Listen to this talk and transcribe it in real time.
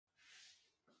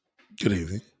Good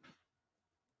evening.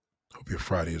 Hope your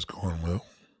Friday is going well.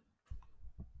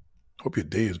 Hope your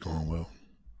day is going well.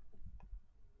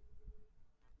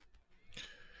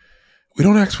 We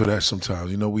don't ask for that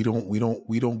sometimes. We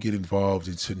don't get involved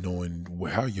into knowing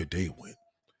how your day went.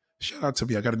 Shout out to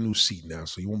me. I got a new seat now,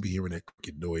 so you won't be hearing that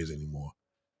cricket noise anymore.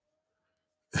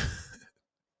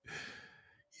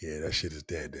 Yeah, that shit is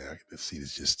dead now. The seat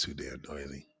is just too damn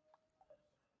noisy.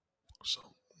 So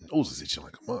nose is itching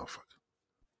like a motherfucker.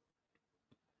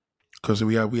 Because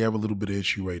we have a little bit of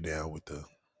issue right now with the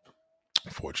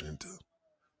unfortunate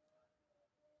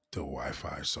the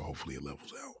Wi-Fi, so hopefully it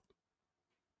levels out.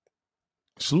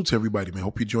 Salute to everybody, man.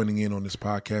 Hope you're joining in on this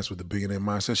podcast with the Billionaire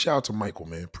Mindset. Shout out to Michael,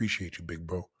 man. Appreciate you, big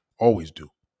bro. Always do.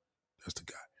 That's the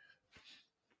guy.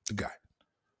 The guy.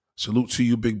 Salute to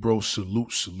you, big bro.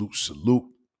 Salute, salute, salute.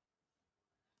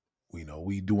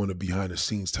 We doing a behind the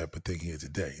scenes type of thing here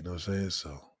today. You know what I'm saying?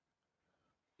 So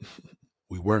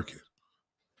we working.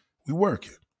 We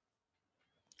working.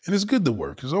 And it's good to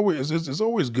work. It's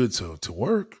always good to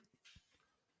work.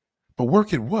 But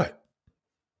work at what?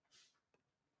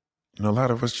 A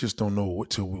lot of us just don't know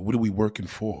what are we working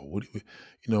for? What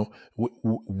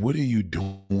are you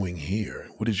doing here?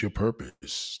 What is your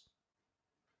purpose?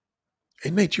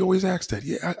 Hey Nate, you always ask that.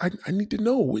 Yeah, I need to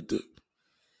know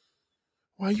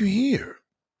why are you here?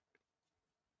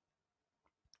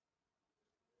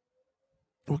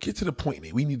 We'll get to the point,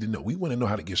 Nate. We need to know. We want to know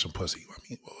how to get some pussy. I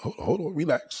mean, hold on,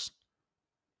 relax.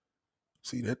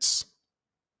 See, that's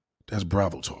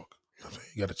Bravo talk. You know what I'm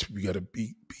saying? You gotta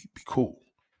be cool.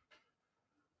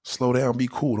 Slow down, be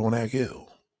cool, don't act ill.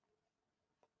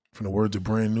 From the words of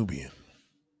Brand Nubian.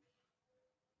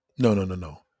 No.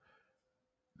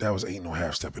 That was Ain't No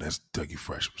Half Stepping. That's Dougie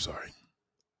Fresh. I'm sorry.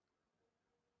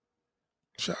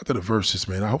 Shout out to the Versus,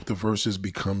 man. I hope the Versus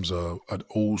becomes an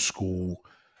old school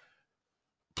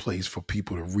place for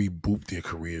people to reboot their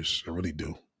careers. I really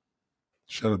do.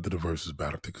 Shout out to the Versus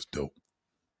battle. I think it's dope.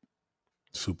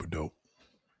 Super dope.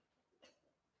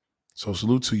 So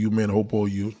salute to you, man. Hope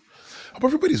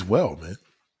everybody's well, man.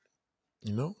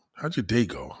 How'd your day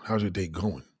go? How's your day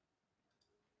going?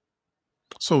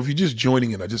 So if you're just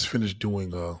joining in, I just finished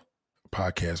doing a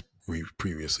podcast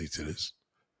previously to this.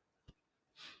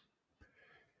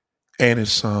 And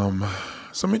it's some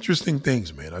interesting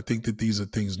things, man. I think that these are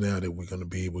things now that we're going to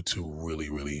be able to really,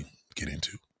 really get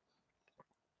into.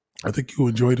 I think you'll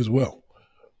enjoy it as well.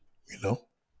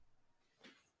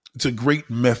 It's a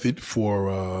great method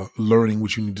for learning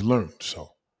what you need to learn.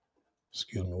 So,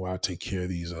 excuse me while I take care of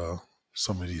these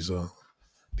some of these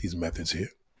methods here.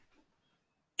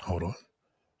 Hold on.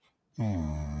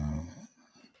 Yeah.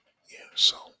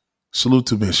 So, salute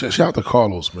to me. Shout out to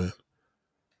Carlos, man.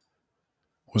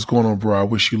 What's going on, bro? I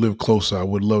wish you lived closer. I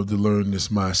would love to learn this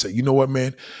mindset. You know what,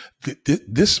 man?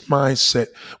 This mindset.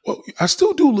 Well, I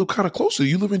still do live kind of closer.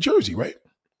 You live in Jersey, right?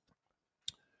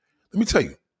 Let me tell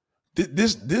you.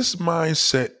 This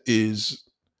mindset is.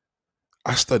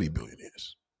 I study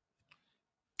billionaires.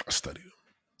 I study them.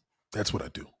 That's what I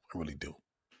do. I really do.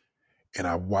 And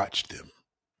I watch them.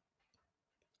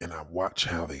 And I watch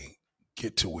how they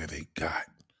get to where they got.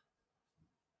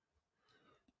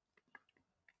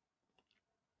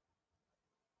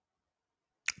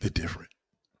 They're different.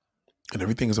 And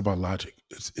everything is about logic.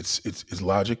 It's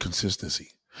logic,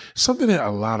 consistency. Something that a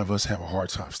lot of us have a hard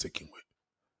time sticking with.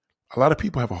 A lot of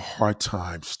people have a hard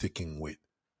time sticking with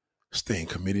staying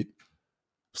committed,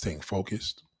 staying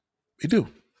focused. They do.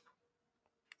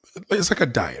 It's like a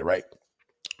diet, right?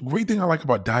 Great thing I like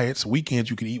about diets, weekends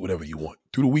you can eat whatever you want.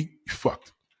 Through the week, you're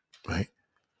fucked, right?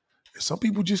 And some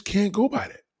people just can't go by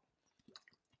that.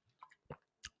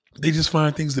 They just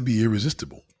find things to be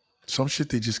irresistible. Some shit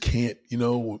they just can't,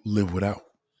 live without.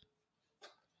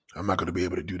 I'm not going to be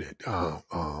able to do that.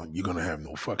 You're going to have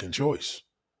no fucking choice.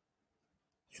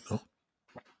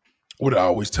 What do I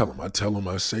always tell them? I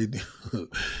say,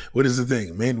 what is the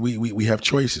thing? Man, we have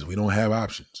choices. We don't have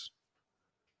options.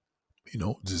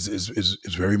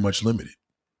 It's very much limited.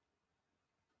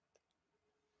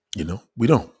 We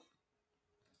don't.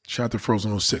 Shout out to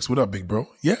Frozen 06. What up, big bro?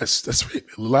 Yes, that's right.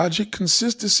 Logic,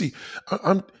 consistency.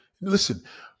 Listen,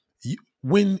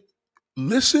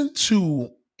 listen to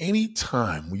any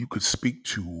time when you could speak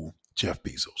to Jeff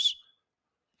Bezos.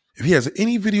 If he has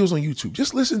any videos on YouTube,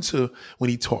 just listen to when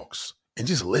he talks and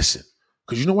just listen.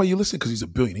 Because you know why you listen? Because he's a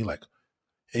billionaire.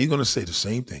 And he's going to say the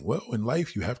same thing. Well, in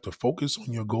life, you have to focus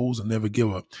on your goals and never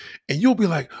give up. And you'll be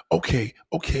like, okay,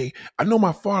 I know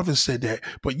my father said that,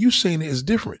 but you saying it is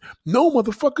different. No,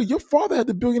 motherfucker, your father had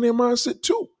the billionaire mindset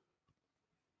too.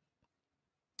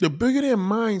 The billionaire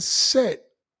mindset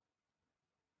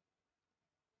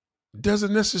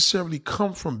doesn't necessarily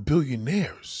come from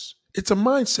billionaires. It's a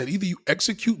mindset. Either you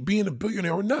execute being a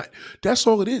billionaire or not. That's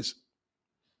all it is.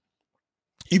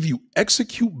 Either you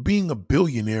execute being a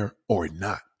billionaire or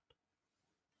not.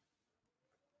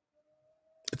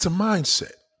 It's a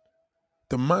mindset.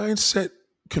 The mindset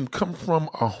can come from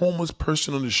a homeless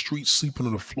person on the street sleeping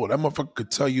on the floor. That motherfucker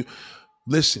could tell you,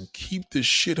 listen, keep the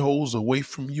shitholes away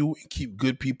from you and keep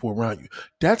good people around you.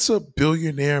 That's a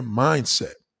billionaire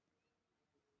mindset.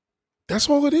 That's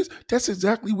all it is. That's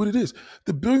exactly what it is.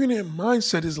 The billionaire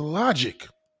mindset is logic.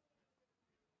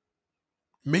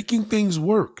 Making things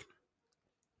work.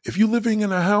 If you're living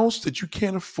in a house that you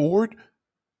can't afford,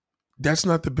 that's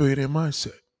not the billionaire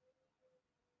mindset.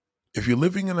 If you're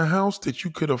living in a house that you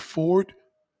could afford,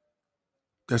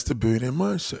 that's the billionaire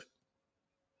mindset.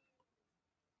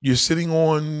 You're sitting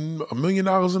on $1 million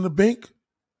in the bank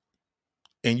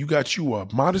and you got you a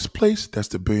modest place, that's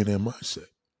the billionaire mindset.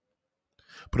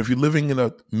 But if you're living in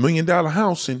 $1 million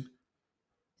house and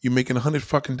you're making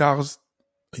 $100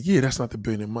 a year, that's not the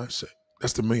billionaire mindset.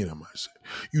 That's the millionaire mindset.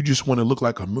 You just want to look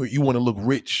like you want to look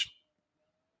rich.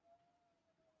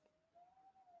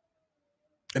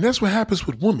 And that's what happens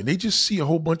with women. They just see a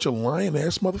whole bunch of lying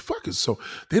ass motherfuckers. So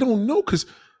they don't know, because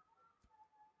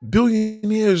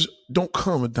billionaires don't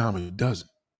come a dime a dozen.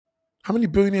 How many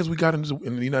billionaires we got in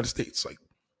the United States? Like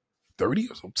 30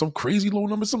 or some crazy low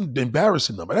number, some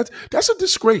embarrassing number. That's a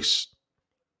disgrace.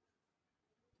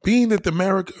 Being that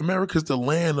America's the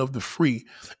land of the free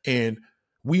and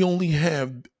we only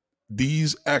have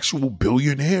these actual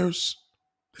billionaires,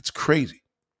 it's crazy.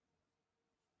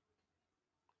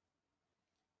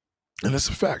 And that's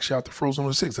a fact. Shout out to Frozen on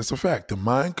the 6. That's a fact. The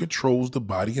mind controls the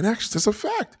body and actions. That's a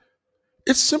fact.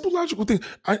 It's a simple, logical thing.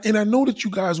 And I know that you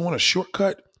guys want a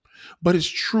shortcut, but it's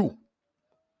true.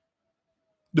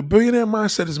 The billionaire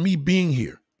mindset is me being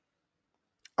here.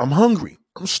 I'm hungry.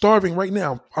 I'm starving right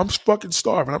now. I'm fucking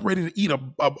starving. I'm ready to eat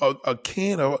a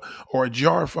can or a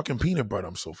jar of fucking peanut butter.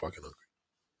 I'm so fucking hungry.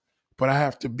 But I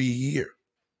have to be here.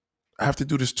 I have to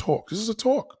do this talk. This is a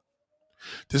talk.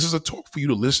 This is a talk for you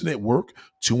to listen at work,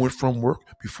 to and from work,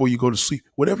 before you go to sleep.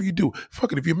 Whatever you do.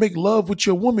 Fuck it. If you make love with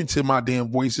your woman to my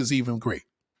damn voice, is even great.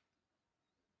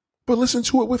 But listen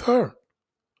to it with her.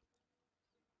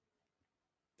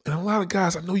 And a lot of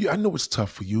guys, I know it's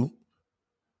tough for you.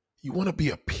 You want to be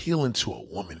appealing to a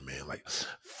woman, man. Like,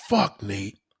 fuck,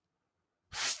 Nate.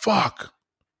 Fuck.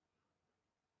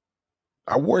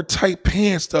 I wore tight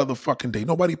pants the other fucking day.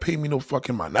 Nobody paid me no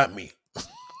fucking mind. Not me.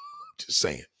 Just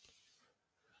saying.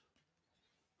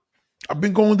 I've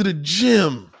been going to the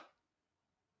gym.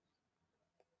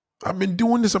 I've been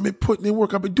doing this. I've been putting in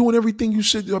work. I've been doing everything you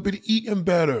said. I've been eating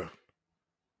better.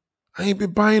 I ain't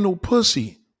been buying no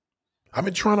pussy. I've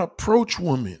been trying to approach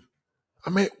women.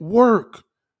 I'm at work.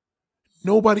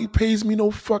 Nobody pays me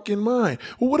no fucking mind.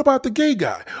 Well, what about the gay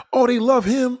guy? Oh, they love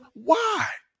him. Why?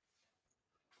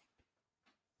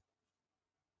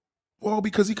 Well,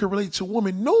 because he can relate to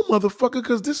women. No, motherfucker,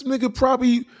 because this nigga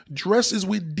probably dresses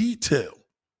with detail.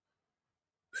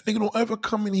 That nigga don't ever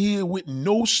come in here with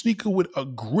no sneaker with a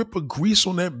grip of grease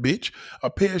on that bitch, a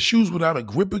pair of shoes without a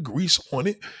grip of grease on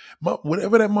it.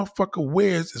 Whatever that motherfucker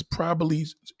wears is probably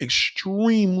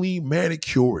extremely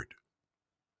manicured.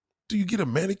 Do you get a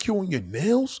manicure on your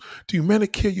nails? Do you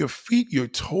manicure your feet, your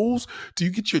toes? Do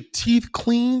you get your teeth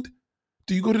cleaned?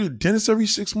 Do you go to the dentist every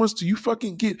 6 months? Do you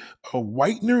fucking get a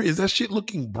whitener? Is that shit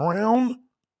looking brown?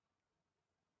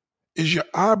 Is your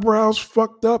eyebrows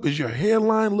fucked up? Is your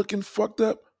hairline looking fucked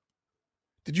up?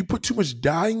 Did you put too much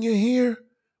dye in your hair?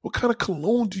 What kind of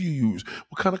cologne do you use?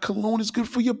 What kind of cologne is good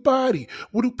for your body?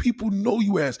 What do people know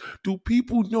you as? Do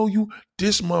people know you?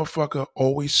 This motherfucker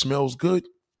always smells good.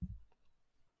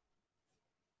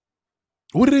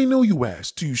 What do they know you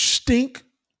as? Do you stink?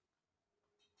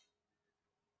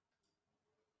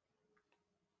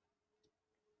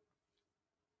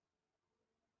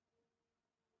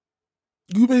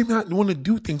 You may not want to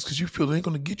do things because you feel they ain't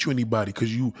going to get you anybody because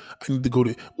I need to go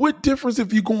to. What difference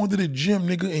if you go into the gym,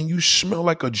 nigga, and you smell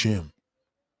like a gym?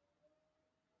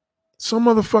 Some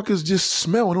motherfuckers just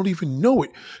smell and don't even know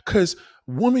it because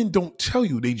women don't tell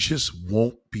you. They just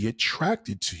won't be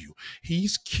attracted to you.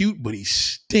 He's cute, but he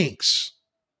stinks.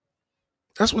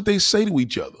 That's what they say to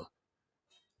each other.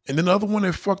 And then the other one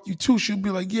that fucked you too, she'll be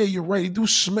like, yeah, you're right. He do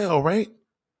smell, right?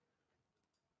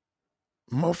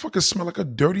 Motherfuckers smell like a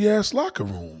dirty ass locker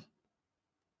room.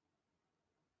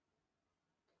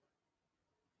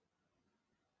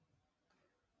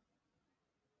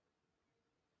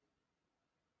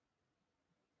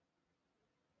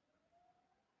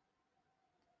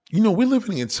 You know, we're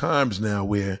living in times now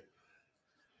where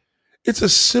it's a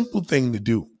simple thing to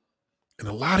do. And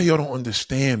a lot of y'all don't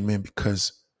understand, man,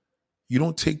 because you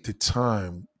don't take the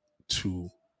time to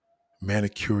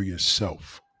manicure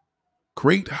yourself.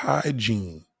 Great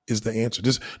hygiene is the answer.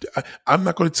 I'm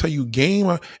not going to tell you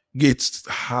game. It's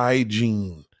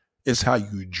hygiene. It's how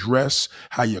you dress,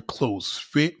 how your clothes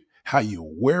fit, how you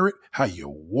wear it, how you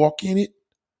walk in it,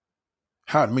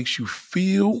 how it makes you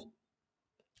feel,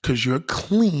 because you're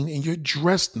clean and you're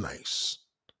dressed nice.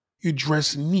 You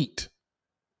dress neat.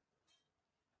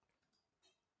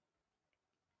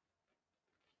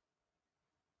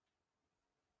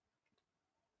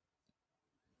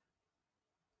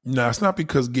 Nah, it's not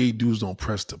because gay dudes don't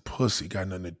press the pussy. Got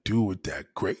nothing to do with that.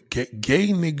 Gay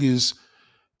niggas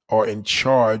are in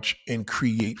charge and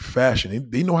create fashion.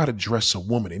 They know how to dress a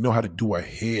woman. They know how to do her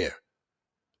hair.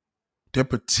 They're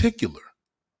particular.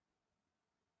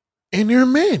 And they're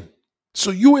men.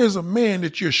 So you as a man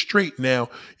that you're straight now,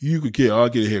 you could I'll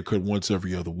get a haircut once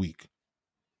every other week.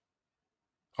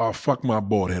 I'll fuck my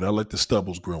bald head. I'll let the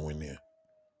stubbles grow in there.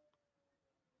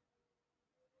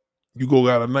 You go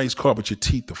got a nice car, but your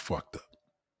teeth are fucked up.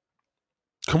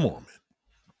 Come on, man.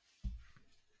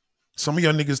 Some of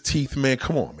y'all niggas' teeth, man,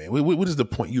 come on, man. What is the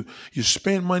point? You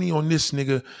spend money on this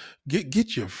nigga,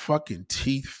 get your fucking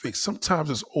teeth fixed. Sometimes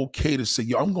it's okay to say,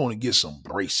 yo, I'm going to get some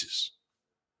braces.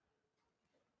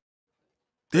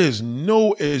 There's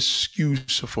no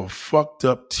excuse for fucked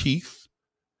up teeth.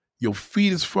 Your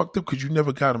feet is fucked up because you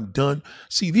never got them done.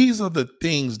 See, these are the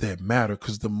things that matter,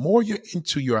 because the more you're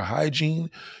into your hygiene,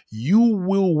 you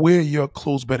will wear your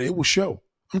clothes better. It will show.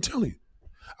 I'm telling you.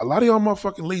 A lot of y'all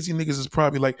motherfucking lazy niggas is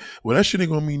probably like, well, that shit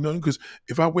ain't gonna mean nothing, because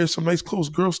if I wear some nice clothes,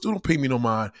 girls still don't pay me no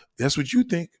mind. That's what you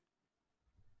think.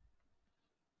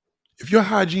 If your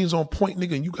hygiene's on point,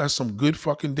 nigga, and you got some good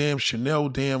fucking damn Chanel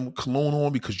damn cologne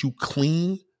on because you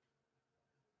clean,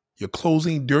 your clothes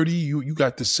ain't dirty, you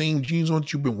got the same jeans on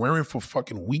that you've been wearing for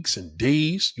fucking weeks and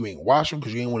days, you ain't wash them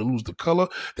because you ain't want to lose the color,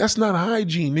 that's not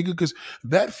hygiene, nigga, because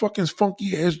that fucking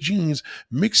funky ass jeans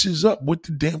mixes up with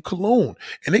the damn cologne,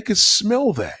 and they can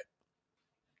smell that.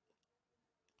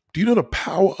 Do you know the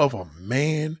power of a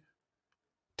man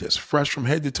that's fresh from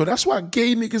head to toe? That's why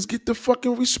gay niggas get the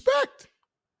fucking respect.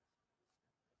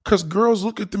 Because girls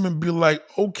look at them and be like,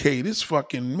 okay, this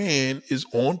fucking man is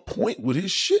on point with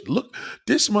his shit. Look,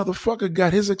 this motherfucker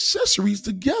got his accessories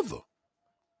together.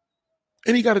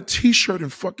 And he got a t-shirt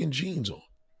and fucking jeans on.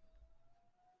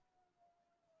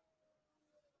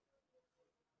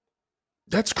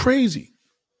 That's crazy.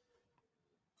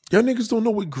 Y'all niggas don't know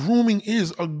what grooming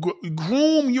is.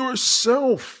 Groom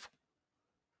yourself.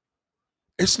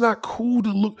 It's not cool to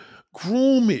look.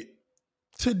 Groom it.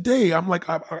 Today, I'm like,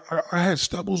 I had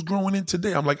stubbles growing in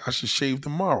today. I'm like, I should shave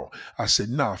tomorrow. I said,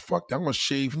 nah, fuck that. I'm going to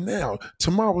shave now.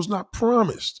 Tomorrow's not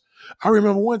promised. I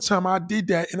remember one time I did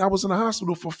that and I was in the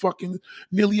hospital for fucking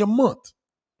nearly a month.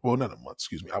 Well, not a month,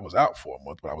 excuse me. I was out for a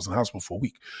month, but I was in the hospital for a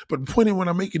week. But the point in what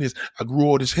I'm making is I grew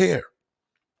all this hair.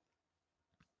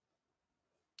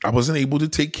 I wasn't able to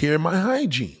take care of my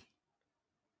hygiene.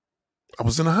 I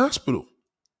was in the hospital.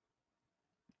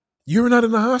 You're not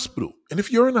in the hospital. And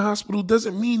if you're in the hospital,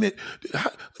 doesn't mean that.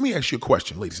 Let me ask you a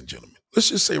question, ladies and gentlemen. Let's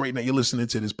just say right now you're listening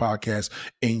to this podcast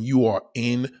and you are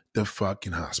in the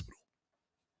fucking hospital.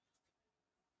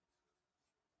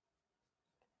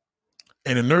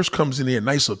 And a nurse comes in there, a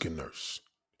nice looking nurse,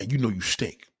 and you know you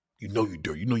stink. You know you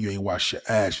dirty. You know you ain't washed your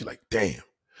ass. You're like, damn.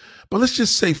 But let's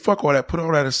just say, fuck all that, put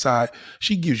all that aside.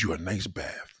 She gives you a nice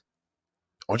bath.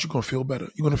 Aren't you going to feel better?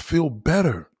 You're going to feel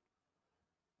better.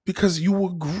 Because you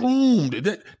were groomed.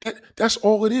 That's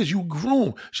all it is. You were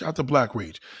groomed. Shout out to Black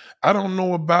Rage. I don't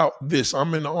know about this.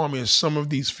 I'm in the army and some of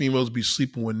these females be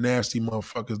sleeping with nasty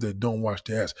motherfuckers that don't wash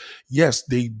their ass. Yes,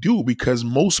 they do, because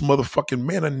most motherfucking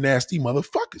men are nasty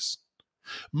motherfuckers.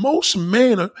 Most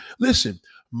men are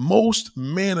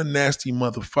nasty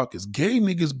motherfuckers. Gay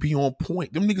niggas be on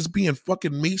point. Them niggas be in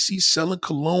fucking Macy's selling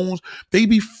colognes. They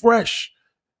be fresh.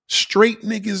 Straight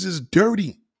niggas is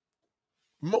dirty.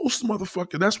 Most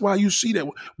motherfuckers. That's why you see that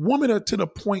women are to the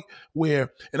point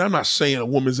where, and I'm not saying a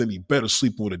woman's any better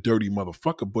sleeping with a dirty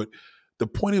motherfucker, but the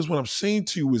point is, what I'm saying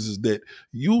to you is that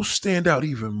you'll stand out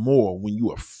even more when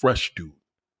you a fresh dude.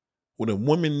 When a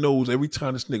woman knows every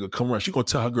time this nigga come around, she gonna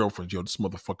tell her girlfriend, yo, this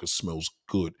motherfucker smells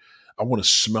good. I want to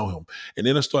smell him. And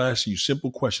then I start asking you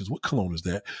simple questions. What cologne is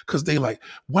that? Because they like,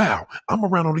 wow, I'm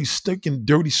around all these stinking,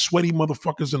 dirty, sweaty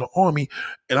motherfuckers in the army,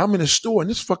 and I'm in a store, and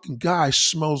this fucking guy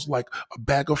smells like a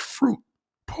bag of fruit.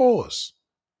 Pause.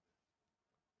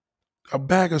 A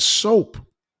bag of soap.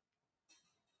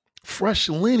 Fresh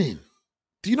linen.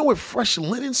 Do you know what fresh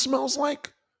linen smells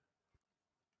like?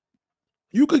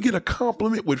 You could get a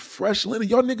compliment with fresh linen.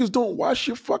 Y'all niggas don't wash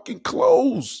your fucking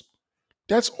clothes.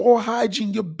 That's all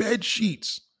hygiene. Your bed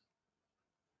sheets,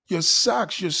 your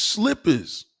socks, your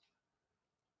slippers.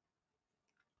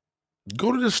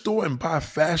 Go to the store and buy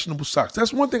fashionable socks.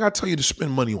 That's one thing I tell you to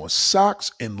spend money on: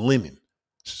 socks and linen.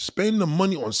 Spend the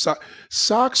money on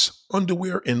socks,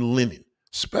 underwear, and linen,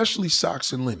 especially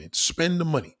socks and linen. Spend the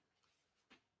money.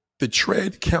 The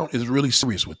tread count is really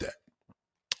serious with that.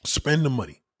 Spend the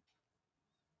money.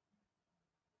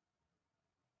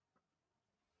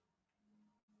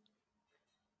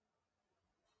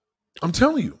 I'm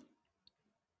telling you,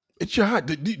 it's your hot.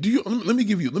 Do you? Let me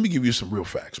give you some real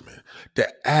facts, man. The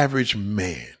average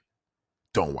man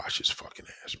don't wash his fucking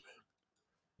ass, man.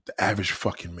 The average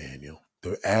fucking man,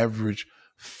 the average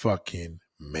fucking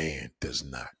man does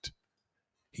not.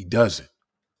 He doesn't.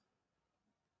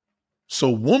 So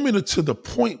women are to the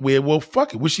point where, well,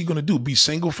 fuck it. What's she gonna do? Be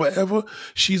single forever?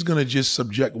 She's gonna just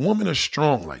subject. Women are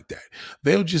strong like that.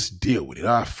 They'll just deal with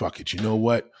it. Fuck it. You know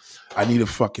what? I need a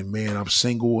fucking man. I'm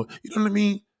single. You know what I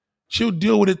mean? She'll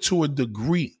deal with it to a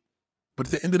degree. But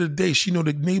at the end of the day, she know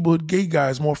the neighborhood gay guy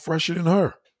is more fresher than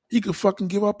her. He could fucking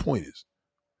give her pointers.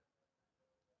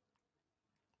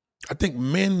 I think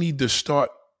men need to start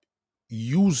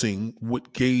using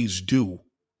what gays do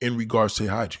in regards to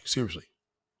hygiene. Seriously.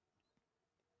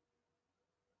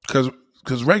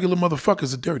 Because regular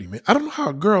motherfuckers are dirty, man. I don't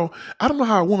know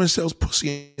how a woman sells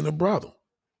pussy in a brothel.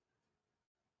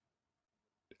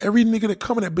 Every nigga that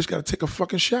come in that bitch got to take a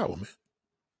fucking shower, man.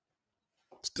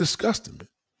 It's disgusting, man.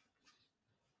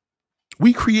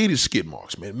 We created skid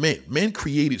marks, man. Men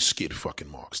created skid fucking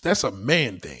marks. That's a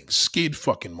man thing. Skid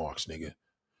fucking marks, nigga.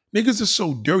 Niggas are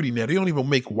so dirty now, they don't even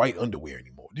make white underwear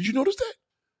anymore. Did you notice that?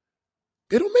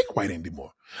 They don't make white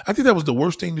anymore. I think that was the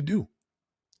worst thing to do.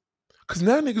 Because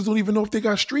now niggas don't even know if they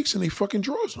got streaks in their fucking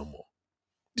drawers no more.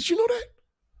 Did you know that?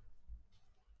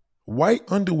 White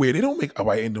underwear, they don't make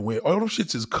white underwear. All those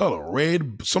shits is color,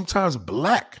 red, sometimes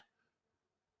black.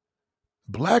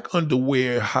 Black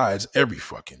underwear hides every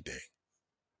fucking thing.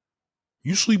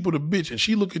 You sleep with a bitch and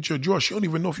she look at your drawer, she don't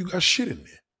even know if you got shit in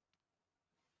there.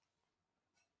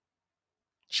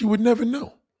 She would never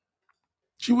know.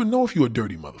 She would know if you a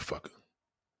dirty motherfucker.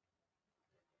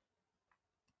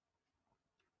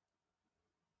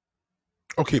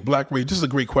 Okay, Black Ray, this is a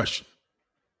great question.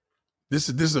 This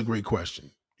is a great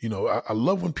question. You know, I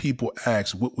love when people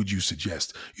ask, what would you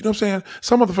suggest? You know what I'm saying?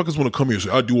 Some motherfuckers want to come here and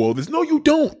say, I do all this. No, you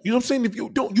don't. You know what I'm saying? If you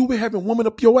don't, you be having women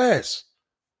up your ass.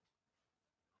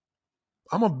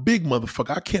 I'm a big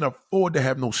motherfucker. I can't afford to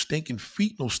have no stinking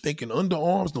feet, no stinking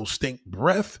underarms, no stink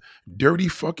breath, dirty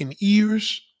fucking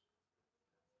ears.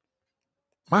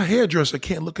 My hairdresser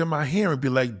can't look at my hair and be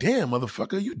like, damn,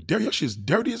 motherfucker, you dirty. Your shit's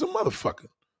dirty as a motherfucker.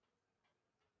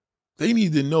 They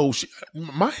need to know,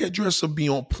 my hairdresser be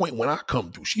on point when I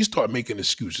come through. She start making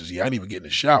excuses. Yeah, I ain't even get in the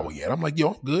shower yet. I'm like, yo,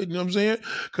 I'm good. You know what I'm saying?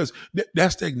 Because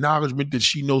that's the acknowledgement that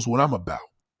she knows what I'm about.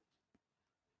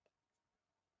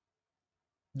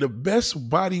 The best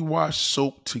body wash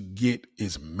soap to get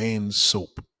is men's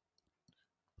soap.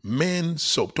 Men's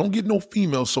soap. Don't get no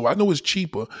female soap. I know it's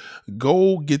cheaper.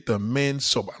 Go get the men's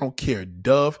soap. I don't care.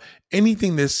 Dove.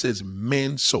 Anything that says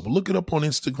men's soap. Look it up on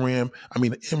Instagram.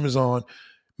 Amazon.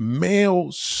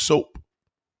 Male soap.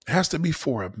 It has to be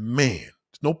for a man.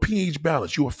 There's no pH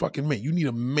balance. You a fucking man. You need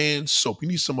a man's soap. You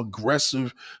need some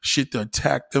aggressive shit to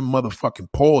attack them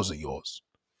motherfucking paws of yours.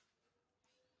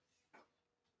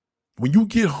 When you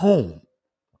get home,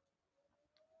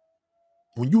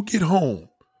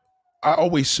 I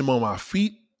always smell my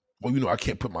feet. Well, you know, I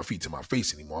can't put my feet to my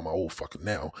face anymore. I'm an old fucker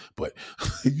now. But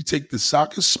you take the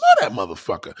sock and smell that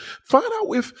motherfucker. Find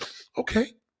out okay,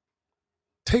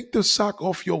 take the sock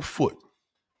off your foot.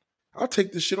 I'll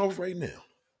take this shit off right now.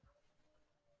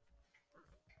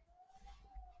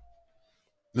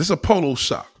 This is a polo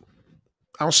sock.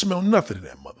 I don't smell nothing of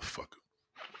that motherfucker.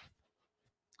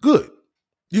 Good.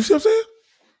 You see what I'm saying?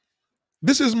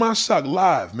 This is my sock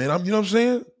live, man. You know what I'm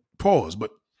saying? Pause,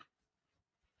 but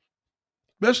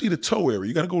especially the toe area.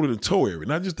 You got to go to the toe area,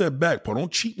 not just that back part. Don't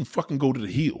cheat and fucking go to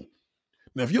the heel.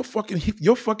 Now, if your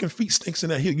fucking feet stinks in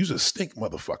that heel, you're a stink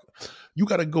motherfucker. You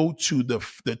got to go to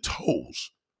the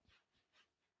toes.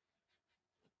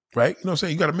 Right? You know what I'm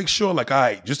saying? You got to make sure, like, all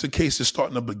right, just in case it's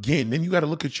starting to begin, then you got to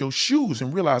look at your shoes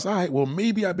and realize, all right, well,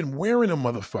 maybe I've been wearing them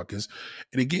motherfuckers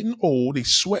and they're getting old, they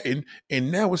sweating,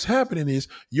 and now what's happening is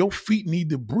your feet need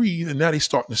to breathe and now they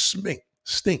starting to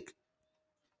stink.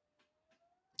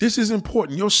 This is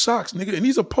important. Your socks, nigga, and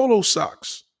these are polo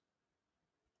socks.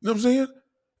 You know what I'm saying?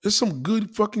 There's some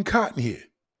good fucking cotton here.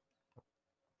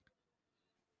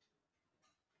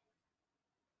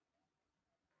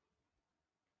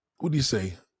 What do you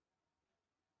say?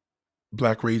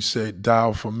 Black Rage said,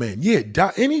 dial for men. Yeah,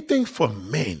 anything for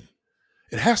men.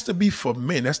 It has to be for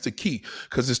men. That's the key.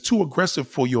 Because it's too aggressive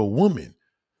for your woman.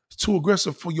 It's too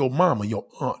aggressive for your mama, your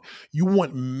aunt. You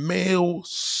want male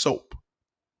soap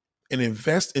and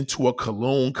invest into a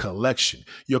cologne collection.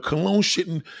 Your cologne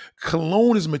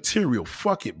is material.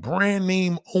 Fuck it. Brand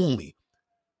name only.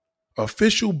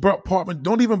 Official apartment.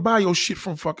 Don't even buy your shit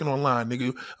from fucking online,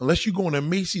 nigga, unless you go into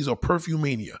Macy's or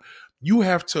Perfumania. You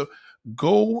have to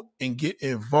go and get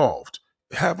involved.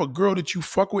 Have a girl that you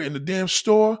fuck with in the damn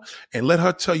store and let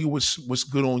her tell you what's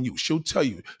good on you. She'll tell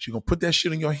you. She's going to put that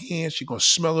shit in your hands. She's going to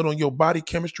smell it on your body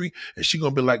chemistry, and she's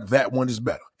going to be like, that one is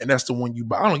better. And that's the one you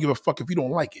buy. I don't give a fuck if you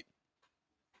don't like it.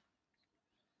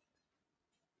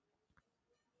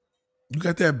 You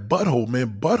got that butthole,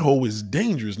 man. Butthole is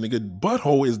dangerous, nigga.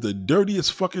 Butthole is the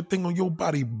dirtiest fucking thing on your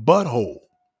body. Butthole.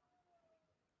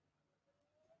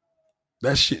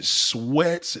 That shit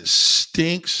sweats. It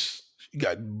stinks. You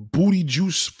got booty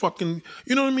juice fucking,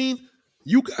 you know what I mean?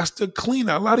 You got to clean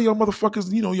out. A lot of y'all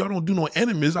motherfuckers, y'all don't do no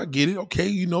enemies. I get it. Okay,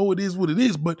 it is what it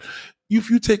is. But if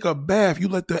you take a bath, you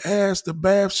let the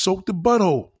bath soak the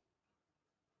butthole.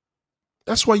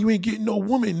 That's why you ain't getting no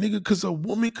woman, nigga, because a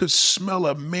woman could smell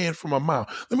a man from a mile.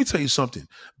 Let me tell you something.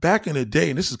 Back in the day,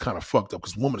 and this is kind of fucked up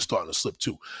because women are starting to slip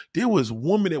too. There was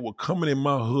women that were coming in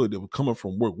my hood that were coming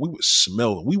from work. We would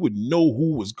smell them. We would know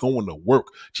who was going to work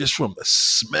just from the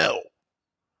smell.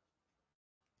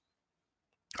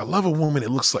 I love a woman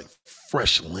that looks like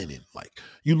fresh linen. Like,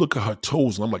 you look at her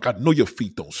toes and I'm like, I know your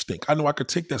feet don't stink. I know I could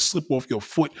take that slip off your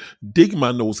foot, dig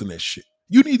my nose in that shit.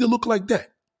 You need to look like that.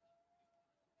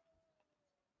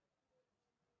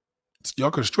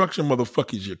 Y'all construction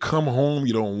motherfuckers, you come home,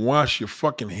 you don't wash your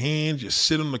fucking hands, you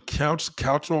sit on the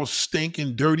couch all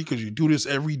stinking dirty because you do this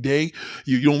every day.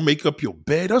 You don't make up your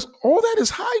bed. All that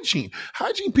is hygiene.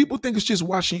 Hygiene, people think it's just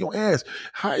washing your ass.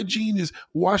 Hygiene is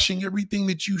washing everything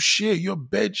that you share, your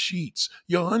bed sheets,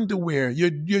 your underwear,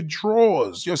 your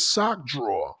drawers, your sock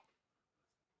drawer.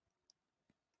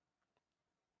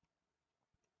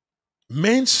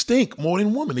 Men stink more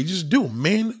than women. They just do.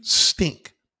 Men stink.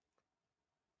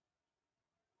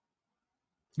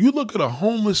 You look at a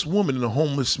homeless woman and a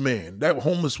homeless man. That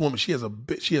homeless woman, she has a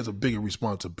bigger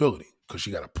responsibility because she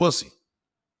got a pussy.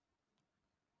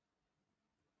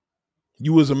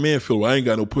 You as a man feel, well, I ain't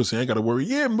got no pussy, I ain't got to worry.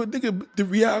 Yeah, but nigga, the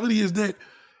reality is that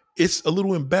it's a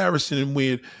little embarrassing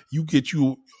when you get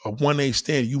you a 1A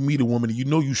stand, you meet a woman and you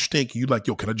know you stink, and you like,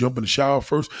 yo, can I jump in the shower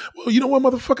first? Well, you know what,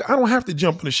 motherfucker? I don't have to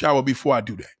jump in the shower before I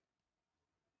do that.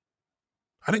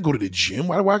 I didn't go to the gym.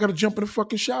 Why do I got to jump in the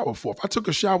fucking shower for? If I took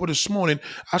a shower this morning,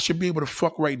 I should be able to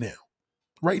fuck right now.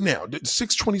 Right now.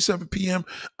 6:27 p.m.,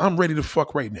 I'm ready to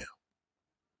fuck right now.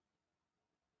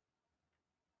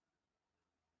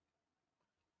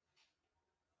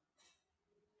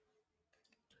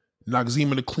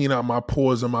 Noxzema to clean out my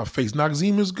pores on my face.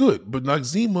 Noxzema is good, but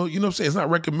Noxzema, you know what I'm saying? It's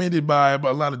not recommended by a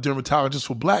lot of dermatologists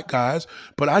for black guys,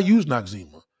 but I use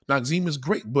Noxzema. Noxzema is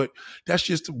great, but that's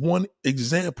just one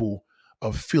example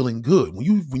of feeling good. When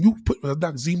you put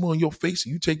Noxzema on your face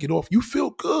and you take it off, you feel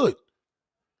good.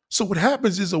 So what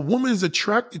happens is a woman is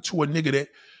attracted to a nigga that,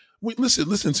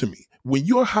 listen to me. When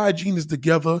your hygiene is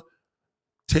together,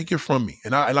 take it from me.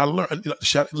 And I learned,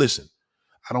 listen,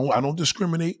 I don't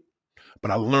discriminate,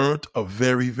 but I learned a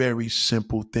very, very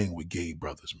simple thing with gay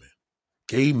brothers, man.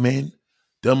 Gay men,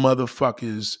 them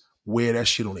motherfuckers wear that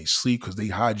shit on their sleeve because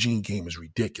their hygiene game is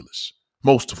ridiculous.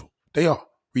 Most of them, they are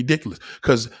ridiculous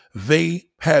because they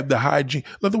have the hygiene.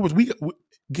 In other words,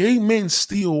 gay men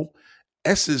steal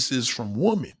essences from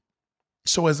women.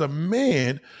 So as a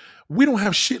man, we don't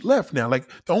have shit left now. Like,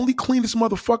 the only cleanest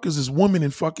motherfuckers is women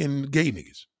and fucking gay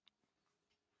niggas.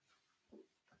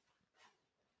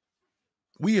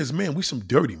 We as men, we some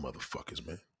dirty motherfuckers,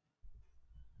 man.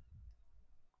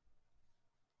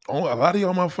 A lot of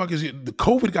y'all motherfuckers, the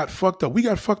COVID got fucked up. We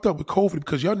got fucked up with COVID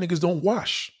because y'all niggas don't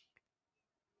wash.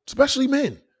 Especially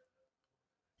men.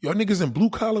 Y'all niggas in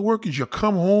blue collar workers, you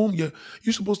come home,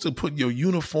 you're supposed to put your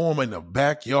uniform in the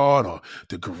backyard or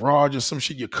the garage or some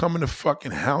shit. You come in the fucking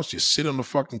house, you sit on the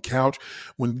fucking couch.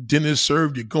 When dinner's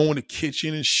served, you go in the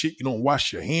kitchen and shit. You don't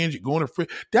wash your hands, you go in the fridge.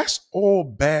 That's all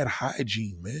bad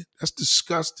hygiene, man. That's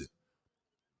disgusting.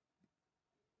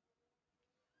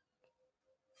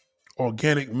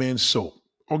 Organic man soap.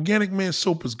 Organic man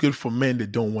soap is good for men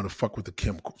that don't want to fuck with the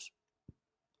chemicals.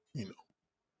 You know.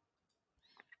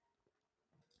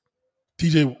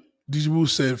 DJ Wu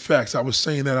said, facts. I was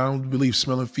saying that I don't believe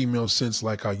smelling female scents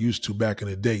like I used to back in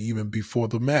the day, even before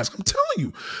the mask. I'm telling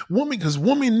you,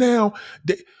 women now,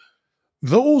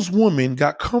 those women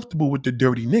got comfortable with the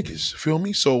dirty niggas. Feel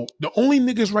me? So the only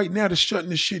niggas right now that's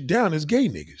shutting this shit down is gay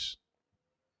niggas.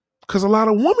 Because a lot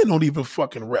of women don't even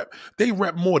fucking rep. They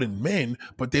rep more than men,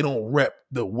 but they don't rep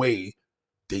the way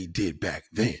they did back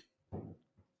then.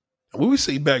 And when we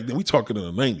say back then, we talking in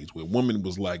the 90s where women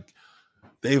was like,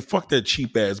 they fuck that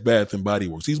cheap ass Bath and Body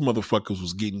Works. These motherfuckers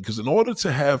was getting, because in order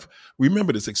to have,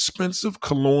 remember this expensive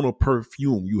cologne or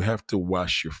perfume, you have to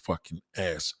wash your fucking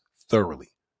ass thoroughly.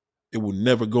 It will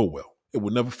never go well. It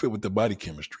will never fit with the body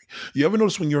chemistry. You ever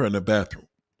notice when you're in a bathroom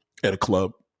at a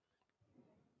club,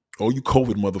 all you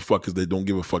COVID motherfuckers that don't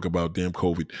give a fuck about damn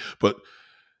COVID, but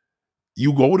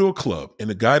you go to a club and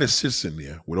the guy that sits in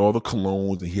there with all the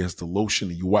colognes and he has the lotion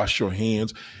and you wash your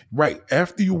hands. Right.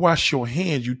 After you wash your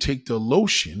hands, you take the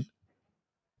lotion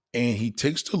and he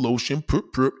takes the lotion,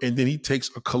 and then he takes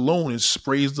a cologne and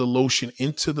sprays the lotion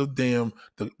into the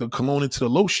cologne into the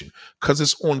lotion because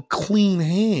it's on clean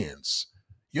hands.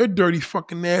 Your dirty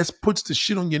fucking ass puts the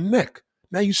shit on your neck.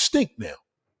 Now you stink now.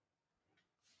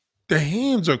 The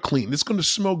hands are clean. It's going to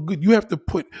smell good. You have to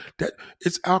put that.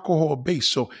 It's alcohol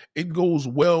based. So it goes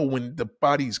well when the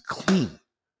body's clean.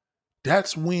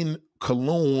 That's when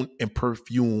cologne and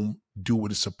perfume do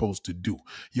what it's supposed to do.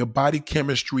 Your body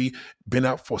chemistry been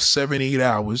out for 7-8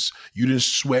 hours. You didn't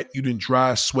sweat. You didn't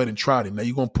dry sweat and tried it. Now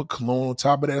you're going to put cologne on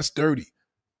top of that. That's dirty.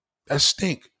 That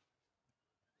stink.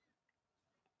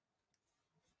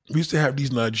 We used to have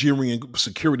these Nigerian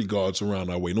security guards around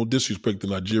our way. No disrespect to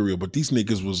Nigeria, but these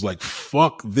niggas was like,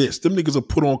 fuck this. Them niggas will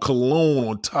put on cologne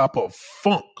on top of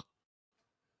funk.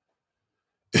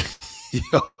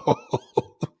 Yo.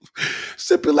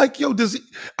 Sipping like, yo,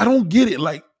 I don't get it.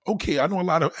 Like, okay, I know a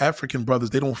lot of African brothers,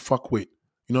 they don't fuck with,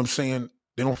 you know what I'm saying?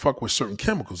 They don't fuck with certain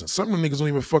chemicals. And some of them niggas don't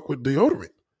even fuck with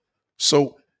deodorant.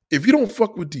 So if you don't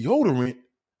fuck with deodorant,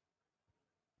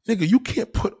 nigga, you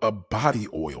can't put a body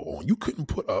oil on. You couldn't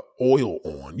put an oil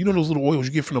on. You know those little oils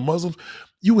you get from the Muslims?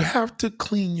 You have to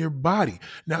clean your body.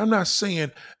 Now, I'm not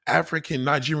saying African,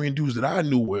 Nigerian dudes that I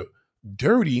knew were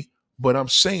dirty, but I'm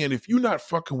saying if you're not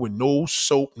fucking with no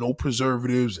soap, no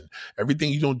preservatives, and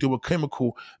everything you don't do with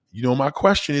chemical, you know, my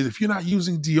question is, if you're not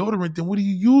using deodorant, then what are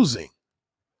you using?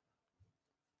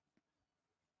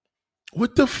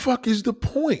 What the fuck is the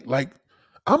point? Like,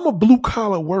 I'm a blue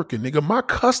collar worker, nigga. My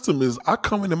customers, I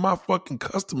come into my fucking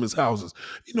customers' houses.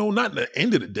 You know, not at the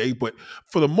end of the day, but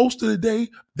for the most of the day,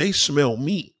 they smell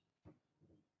me.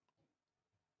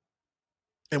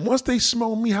 And once they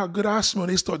smell me, how good I smell,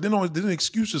 they start, then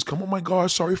excuses come. Oh my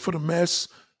God, sorry for the mess.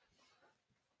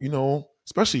 You know,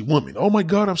 especially women. Oh my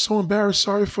God, I'm so embarrassed.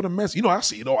 Sorry for the mess. You know, I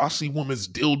see it all. I see women's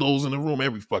dildos in the room,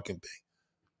 every fucking thing.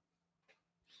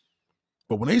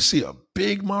 But when they see a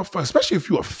big motherfucker, especially if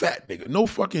you're a fat nigga, no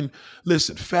fucking,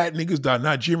 listen, fat niggas die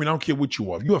Nigerian, I don't care what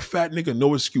you are. If you're a fat nigga,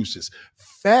 no excuses.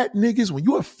 Fat niggas, when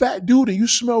you're a fat dude and you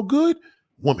smell good,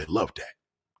 women love that.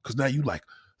 Because now you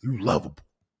lovable.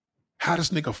 How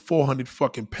this nigga 400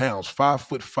 fucking pounds,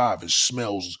 5'5", and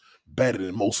smells better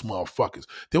than most motherfuckers?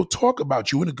 They'll talk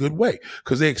about you in a good way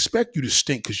because they expect you to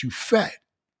stink because you fat.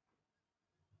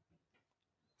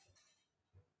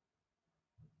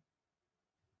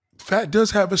 Fat does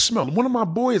have a smell. One of my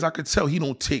boys, I could tell he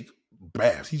don't take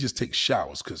baths. He just takes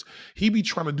showers because he be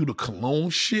trying to do the cologne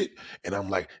shit. And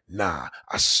I'm like, nah,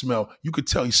 I smell. You could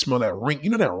tell he smell that rink. You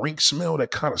know that rink smell,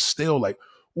 that kind of stale, like,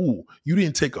 ooh, you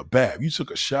didn't take a bath. You took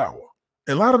a shower.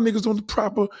 And a lot of niggas don't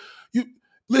proper,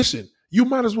 listen, you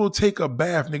might as well take a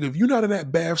bath, nigga. If you're not in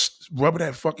that bath, rubbing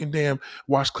that fucking damn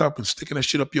washcloth and sticking that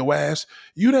shit up your ass,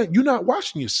 you're not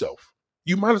washing yourself.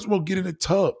 You might as well get in the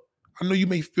tub. I know you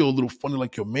may feel a little funny,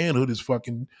 like your manhood is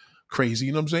fucking crazy.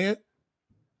 You know what I'm saying?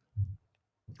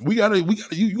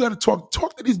 You gotta talk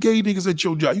to these gay niggas at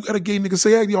your job. You got a gay nigga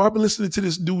say, hey, yo, I've been listening to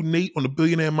this dude Nate on the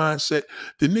Billionaire Mindset.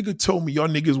 The nigga told me y'all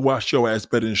niggas wash your ass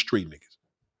better than straight niggas.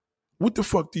 What the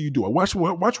fuck do you do? Watch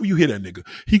where you hear that nigga.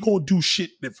 He gonna do shit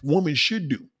that women should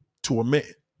do to a man.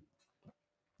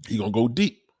 He gonna go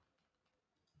deep.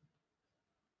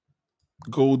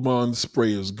 Gold Bond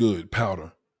spray is good.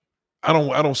 Powder. I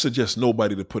don't suggest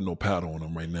nobody to put no powder on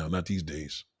them right now. Not these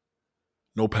days.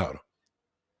 No powder.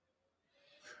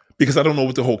 Because I don't know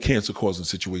what the whole cancer causing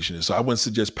situation is. So I wouldn't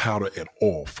suggest powder at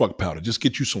all. Fuck powder. Just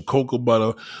get you some cocoa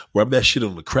butter, rub that shit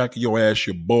on the crack of your ass,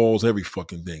 your balls, every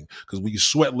fucking thing. Because when you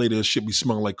sweat later, it should be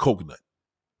smelling like coconut.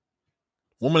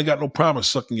 Woman ain't got no problem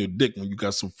sucking your dick when you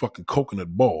got some fucking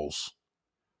coconut balls.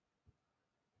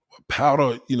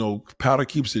 Powder, powder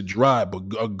keeps it dry, but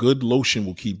a good lotion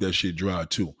will keep that shit dry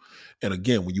too. And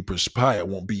again, when you perspire, it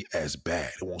won't be as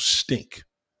bad. It won't stink.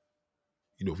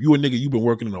 If you a nigga, you've been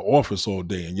working in the office all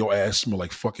day and your ass smell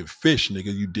like fucking fish,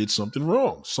 nigga, you did something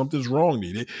wrong. Something's wrong,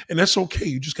 nigga. And that's okay.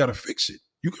 You just got to fix it.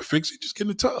 You can fix it. Just get in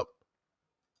the tub.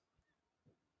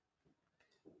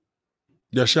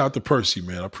 Yeah, shout out to Percy,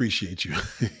 man. I appreciate you.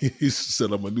 He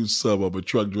said, I'm a new sub. I'm a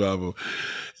truck driver.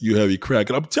 You heavy crack.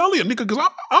 And I'm telling you, nigga, because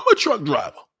I'm a truck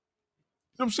driver.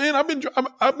 what I'm saying?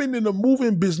 I've been in the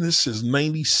moving business since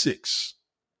 '96.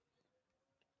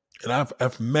 And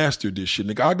I've mastered this shit,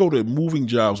 nigga. I go to moving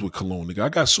jobs with cologne, nigga. I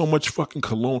got so much fucking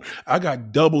cologne. I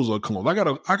got doubles of cologne. I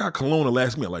got cologne that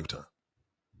lasts me a lifetime.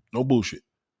 No bullshit.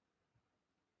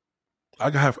 I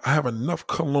have enough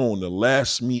cologne to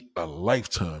last me a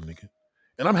lifetime, nigga.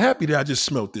 And I'm happy that I just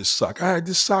smelled this sock. I had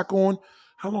this sock on.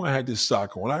 How long I had this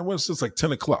sock on? I went since like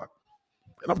 10 o'clock.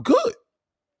 And I'm good.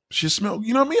 She smell,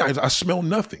 you know what I mean? I smell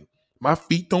nothing. My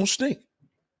feet don't stink.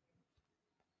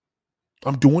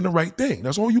 I'm doing the right thing.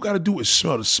 That's all you got to do is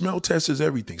smell. The smell test is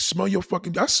everything. Smell your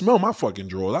fucking, I smell my fucking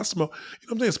drawers. I smell, you know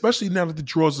what I'm saying? Especially now that the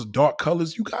drawers are dark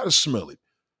colors, you got to smell it.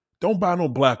 Don't buy no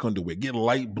black underwear. Get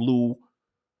light blue.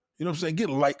 You know what I'm saying?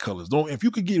 Get light colors. Don't, if you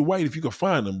could get white, if you could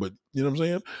find them, but you know what I'm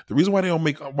saying? The reason why they don't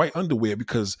make white underwear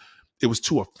because it was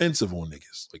too offensive on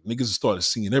niggas. Like niggas started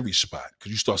seeing every spot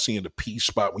because you start seeing the pee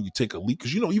spot when you take a leak.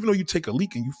 Because you know, even though you take a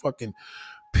leak and you fucking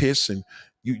piss and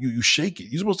you shake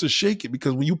it, you're supposed to shake it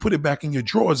because when you put it back in your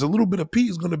drawers, a little bit of pee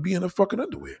is going to be in the fucking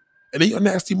underwear. And then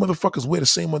nasty motherfuckers wear the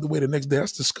same underwear the next day.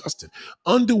 That's disgusting.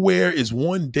 Underwear is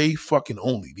one day fucking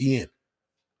only. The end.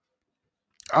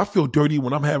 I feel dirty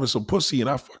when I'm having some pussy and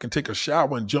I fucking take a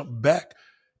shower and jump back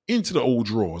into the old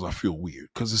drawers. I feel weird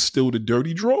because it's still the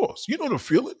dirty drawers. You know the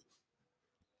feeling.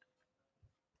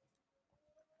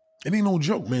 It ain't no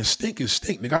joke, man. Stink is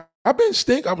stink, nigga. I've been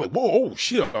stink. I'm like, whoa, oh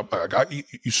shit, I got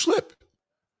you slip.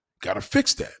 Gotta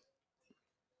fix that.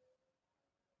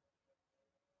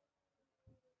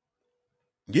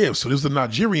 Yeah, so this is a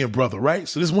Nigerian brother, right?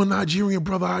 So this one Nigerian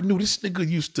brother I knew, this nigga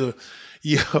used to,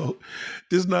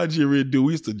 this Nigerian dude,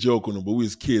 we used to joke on him, but we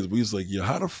was kids, but he was like, yo,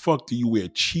 how the fuck do you wear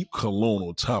cheap cologne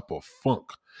on top of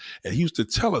funk? And he used to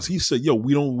tell us, he said, yo,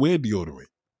 we don't wear deodorant.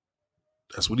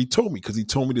 That's what he told me, because he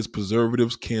told me there's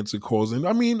preservatives, cancer causing.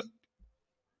 I mean,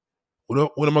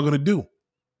 what am I going to do?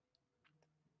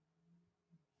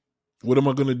 What am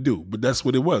I going to do? But that's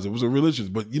what it was. It was a religion.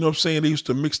 But you know what I'm saying? They used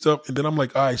to mix up. And then I'm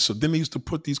like, all right. So then they used to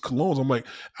put these colognes. I'm like,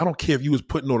 I don't care if you was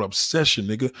putting on obsession,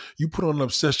 nigga. You put on an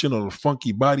obsession on a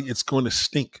funky body, it's going to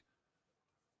stink.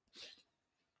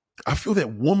 I feel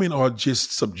that women are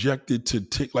just subjected to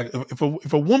take, like,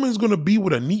 if a woman's going to be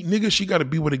with a neat nigga, she got to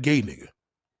be with a gay nigga.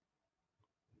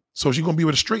 So if she's going to be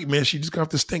with a straight man, she just got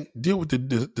to deal with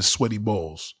the sweaty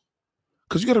balls.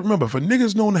 Because you got to remember, if a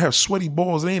nigga's known to have sweaty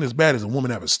balls, it ain't as bad as a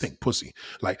woman have a stink pussy.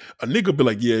 Like, a nigga be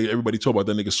like, yeah, everybody talk about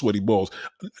that nigga sweaty balls.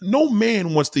 No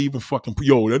man wants to even fucking,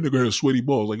 yo, that nigga has sweaty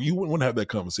balls. Like, you wouldn't want to have that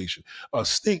conversation. A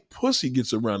stink pussy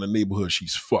gets around the neighborhood,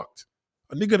 she's fucked.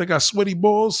 A nigga that got sweaty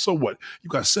balls, so what? You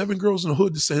got 7 girls in the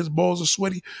hood that say his balls are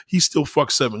sweaty, he still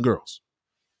fucks 7 girls.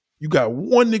 You got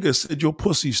one nigga that said your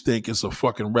pussy stink, it's a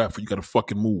fucking rap for you got to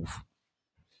fucking move.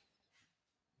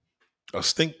 A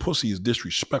stink pussy is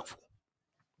disrespectful.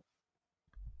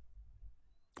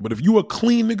 But if you a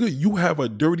clean nigga, you have a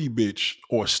dirty bitch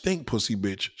or a stink pussy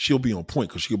bitch, she'll be on point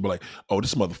because she'll be like, oh,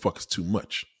 this motherfucker's too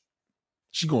much.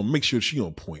 She gonna make sure she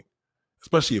on point.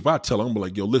 Especially if I tell her, I'm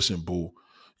like, yo, listen, boo,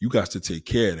 you got to take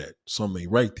care of that. Something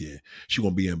ain't right there. She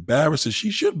gonna be embarrassed, and she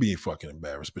should be fucking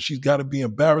embarrassed, but she's gotta be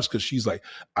embarrassed because she's like,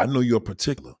 I know you're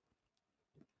particular.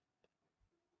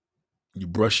 You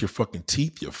brush your fucking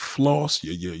teeth, you floss,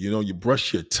 you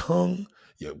brush your tongue.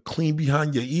 You clean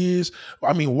behind your ears.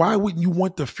 I mean, why wouldn't you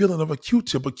want the feeling of a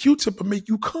Q-tip? A Q-tip will make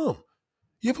you come.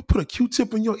 You ever put a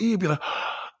Q-tip in your ear and be like,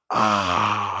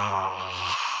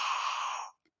 ah,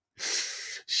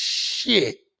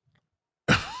 shit.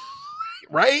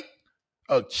 Right?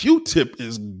 A Q-tip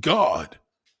is God.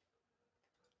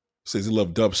 Says he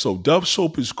love Dove soap. Dove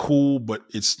soap is cool, but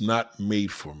it's not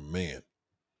made for man.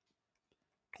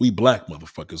 We black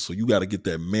motherfuckers, so you got to get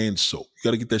that man soap. You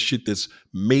got to get that shit that's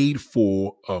made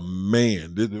for a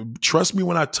man. Trust me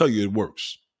when I tell you it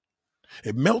works.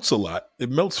 It melts a lot. It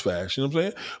melts fast, you know what I'm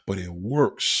saying? But it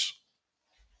works.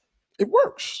 It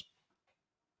works.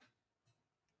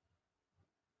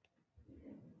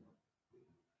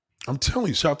 I'm telling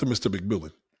you, shout out to Mr. Big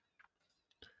Billy.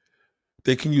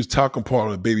 They can use talcum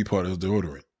powder and baby powder as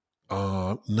deodorant.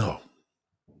 No.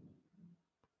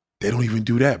 They don't even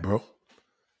do that, bro.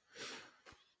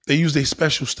 They use their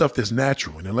special stuff that's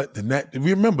natural. And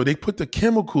remember, they put the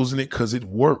chemicals in it because it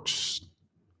works.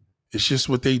 It's just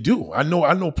what they do. I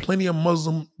know plenty of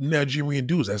Muslim Nigerian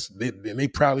dudes. They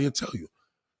proudly tell you.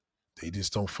 They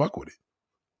just don't fuck with it.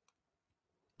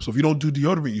 So if you don't do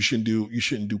deodorant, you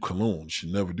shouldn't do cologne. You should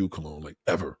never do cologne, like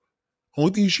ever.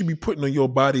 Only thing you should be putting on your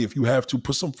body, if you have to,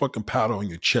 put some fucking powder on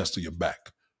your chest or your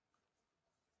back.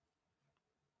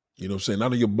 You know what I'm saying?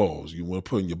 Not on your balls. You want to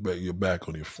put on your back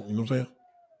on your, you know what I'm saying?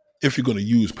 If you're going to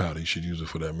use powder, you should use it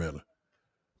for that manner.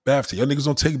 Bathtub. Y'all niggas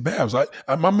don't take baths.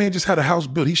 My man just had a house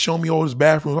built. He showed me all his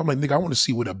bathrooms. I'm like, nigga, I want to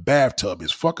see what a bathtub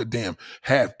is. Fuck a damn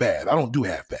half bath. I don't do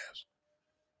half baths.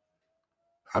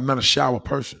 I'm not a shower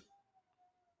person.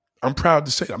 I'm proud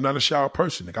to say that. I'm not a shower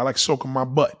person, nigga. I like soaking my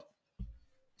butt.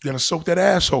 You gotta soak that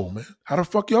asshole, man. How the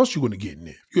fuck else you gonna get in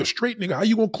there? If you're a straight nigga, how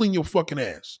you gonna clean your fucking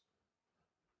ass?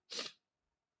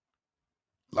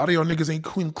 A lot of y'all niggas ain't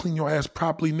clean your ass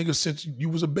properly, nigga, since you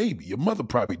was a baby. Your mother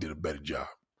probably did a better job.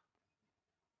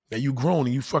 Now you grown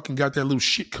and you fucking got that little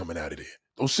shit coming out of there.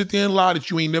 Don't sit there and lie that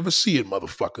you ain't never see it,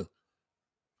 motherfucker.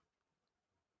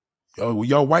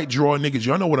 Y'all white draw niggas,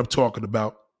 y'all know what I'm talking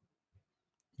about.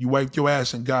 You wiped your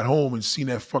ass and got home and seen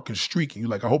that fucking streak. And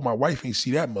you're like, I hope my wife ain't see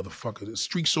that motherfucker. The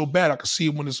streak's so bad I can see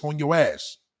it when it's on your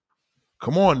ass.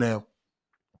 Come on now.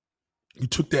 You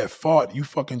took that fart. You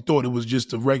fucking thought it was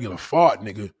just a regular fart,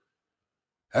 nigga.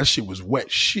 That shit was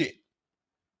wet shit.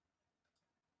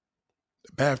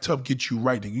 The bathtub gets you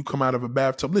right. Nigga. You come out of a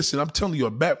bathtub. Listen, I'm telling you,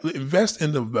 invest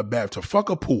in the bathtub.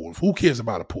 Fuck a pool. Who cares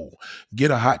about a pool?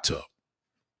 Get a hot tub.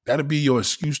 That'll be your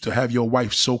excuse to have your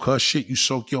wife soak her shit. You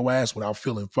soak your ass without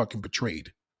feeling fucking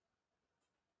betrayed.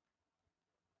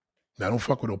 Now, don't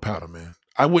fuck with no powder, man.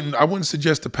 I wouldn't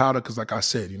suggest the powder because, like I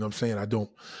said, you know what I'm saying? I don't.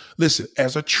 Listen,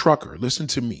 as a trucker, listen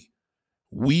to me.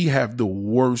 We have the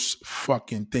worst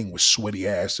fucking thing with sweaty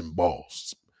ass and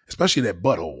balls, especially that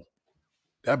butthole.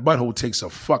 That butthole takes a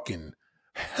fucking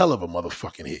hell of a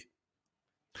motherfucking hit.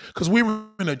 Because we were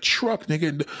in a truck,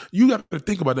 nigga. You got to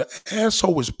think about it. The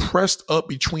asshole was pressed up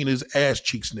between his ass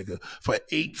cheeks, nigga, for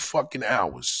 8 fucking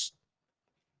hours.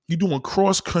 You doing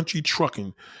cross-country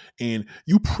trucking, and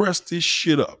you press this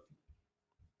shit up.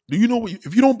 Do you know what?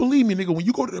 If you don't believe me, nigga, when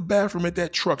you go to the bathroom at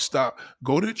that truck stop,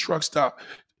 go to the truck stop.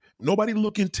 Nobody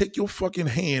looking, take your fucking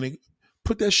hand and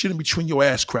put that shit in between your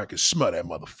ass crackers. Smell that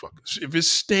motherfucker. If it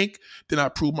stink, then I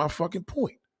prove my fucking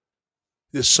point.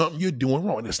 There's something you're doing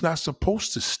wrong. It's not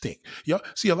supposed to stink. Y'all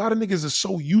see, a lot of niggas are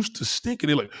so used to stinking.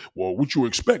 They're like, well, what you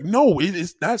expect? No,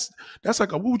 that's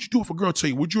like, what would you do if a girl tell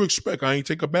you, what'd you expect? I ain't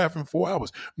take a bath in 4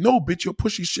 hours. No, bitch, your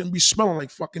pussy shouldn't be smelling like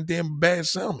fucking damn bad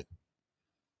salmon.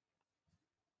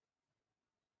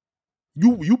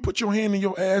 You put your hand in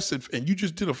your ass and you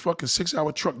just did a fucking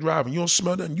 6-hour truck drive and you don't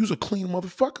smell nothing. You's a clean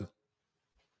motherfucker.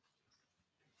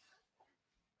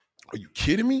 Are you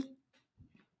kidding me?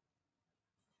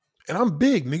 And I'm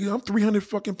big, nigga. I'm 300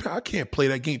 fucking pounds. I can't play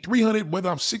that game. 300, whether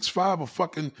I'm 6'5" or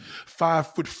fucking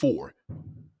 5'4".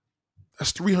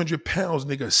 That's 300 pounds,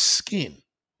 nigga, skin.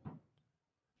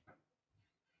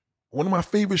 One of my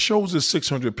favorite shows is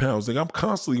 600 pounds, nigga. I'm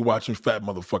constantly watching fat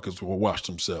motherfuckers who wash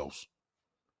themselves.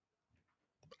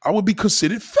 I would be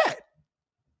considered fat.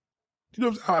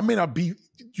 You know, I may not be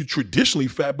traditionally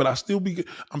fat, but I'm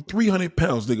 300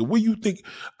 pounds, nigga. What do you think?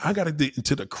 I got to get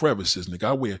into the crevices,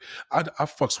 nigga. I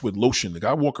fucks with lotion, nigga.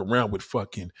 I walk around with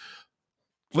fucking,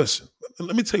 listen,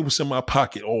 let me tell you what's in my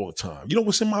pocket all the time. You know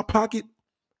what's in my pocket?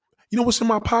 You know what's in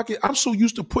my pocket? I'm so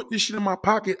used to putting this shit in my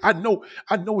pocket. I know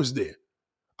it's there.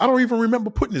 I don't even remember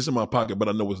putting this in my pocket, but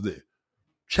I know it's there.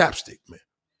 Chapstick, man.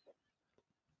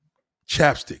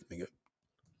 Chapstick, nigga.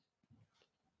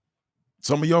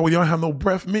 Some of y'all, when y'all have no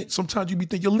breath mint, sometimes you be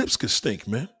thinking your lips could stink,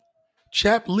 man.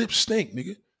 Chapped lips stink,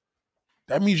 nigga.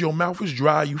 That means your mouth is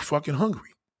dry, you fucking hungry.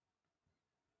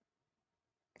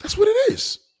 That's what it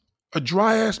is. A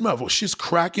dry ass mouth. Oh, shit's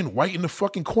cracking, white in the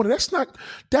fucking corner.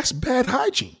 That's bad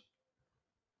hygiene.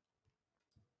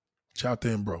 Shout out to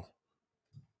him, bro.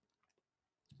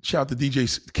 Shout out to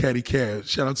DJ Caddy Cab.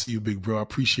 Shout out to you, big bro. I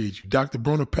appreciate you. Dr.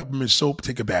 Bronner Peppermint Soap,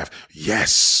 take a bath.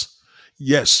 Yes.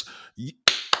 Yes.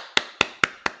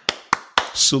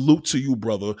 Salute to you,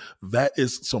 brother. That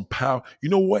is some power. You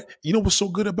know what? You know what's so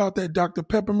good about that Dr.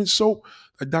 Peppermint soap,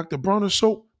 that Dr. Bronner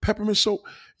soap, peppermint soap?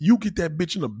 You get that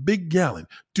bitch in a big gallon.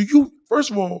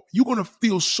 First of all, you're going to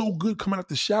feel so good coming out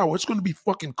the shower. It's going to be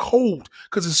fucking cold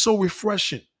because it's so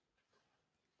refreshing.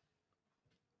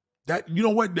 You know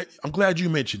what? I'm glad you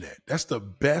mentioned that. That's the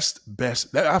best.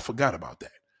 I forgot about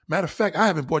that. Matter of fact, I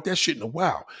haven't bought that shit in a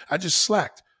while. I just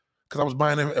slacked because I was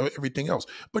buying everything else.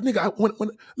 But nigga,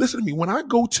 listen to me. When I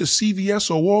go to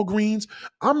CVS or Walgreens,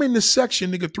 I'm in the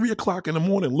section, nigga, 3 o'clock in the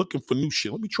morning looking for new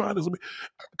shit. Let me try this.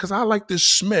 Because I like this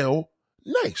smell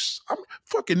nice.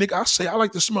 Fucking nigga, I say I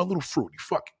like to smell a little fruity.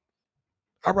 Fuck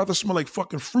it. I'd rather smell like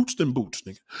fucking fruits than boots,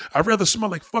 nigga. I'd rather smell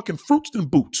like fucking fruits than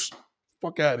boots.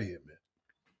 Fuck out of here, man.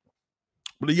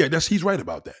 But yeah, he's right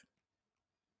about that.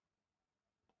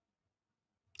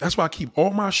 That's why I keep all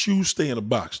my shoes stay in a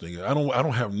box, nigga. I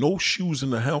don't have no shoes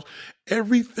in the house.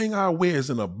 Everything I wear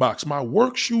is in a box. My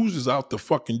work shoes is out the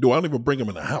fucking door. I don't even bring them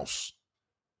in the house.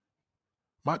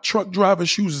 My truck driver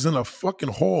shoes is in a fucking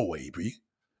hallway, B.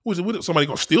 Was it somebody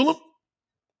gonna steal them?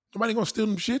 Nobody gonna steal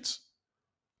them shits.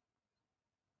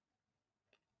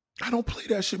 I don't play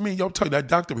that shit, man. Y'all tell you that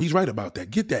doctor, he's right about that.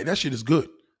 Get that. That shit is good.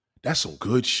 That's some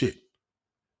good shit.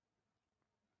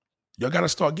 Y'all gotta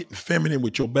start getting feminine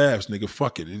with your baths, nigga.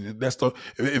 Fuck it. That's the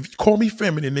if you call me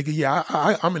feminine, nigga. Yeah,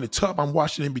 I'm in the tub. I'm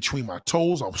washing in between my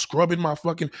toes. I'm scrubbing my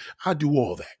fucking. I do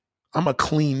all that. I'm a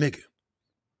clean nigga.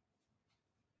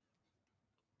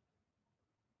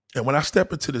 And when I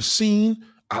step into the scene,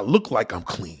 I look like I'm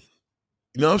clean.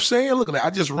 You know what I'm saying? Look at that. I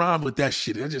just rhymed with that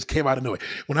shit. That just came out of nowhere.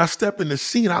 When I step in the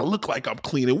scene, I look like I'm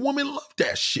clean. And women love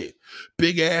that shit.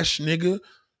 Big ass nigga.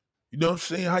 You know what I'm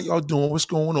saying? How y'all doing? What's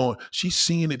going on? She's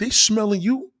seeing it. They smelling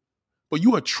you. But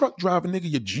you a truck driver,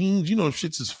 nigga. Your jeans, you know them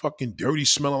shits is fucking dirty,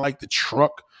 smelling like the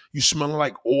truck. You smelling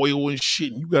like oil and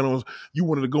shit. And you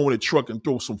wanted to go in the truck and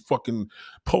throw some fucking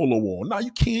polo on. Now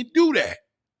you can't do that.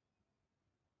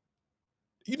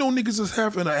 You know niggas is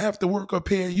having an after work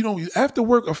affair. You know, after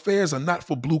work affairs are not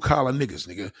for blue collar niggas,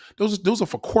 nigga. Those are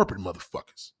for corporate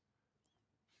motherfuckers.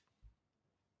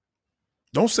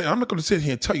 Don't say, I'm not gonna sit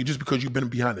here and tell you just because you've been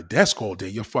behind the desk all day,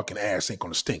 your fucking ass ain't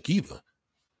gonna stink either.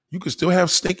 You can still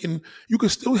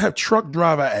have truck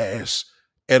driver ass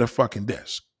at a fucking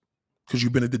desk. Because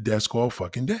you've been at the desk all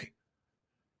fucking day.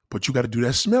 But you got to do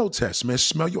that smell test, man.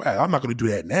 Smell your ass. I'm not going to do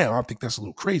that now. I think that's a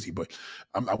little crazy. But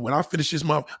when I finish this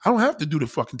month, I don't have to do the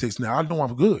fucking test now. I know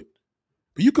I'm good.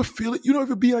 But you can feel it. You know, if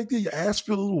it be like that, your ass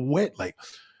feel a little wet. Like,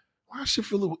 why should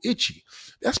feel a little itchy?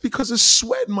 That's because it's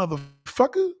sweat,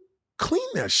 motherfucker. Clean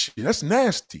that shit. That's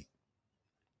nasty.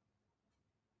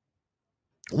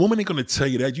 A woman ain't going to tell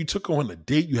you that. You took her on a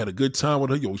date. You had a good time with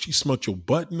her. Yo, she smelled your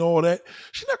butt and all that.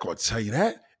 She's not going to tell you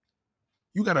that.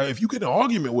 If you get in an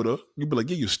argument with her, you be like,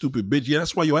 yeah, you stupid bitch. Yeah,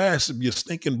 that's why your ass, you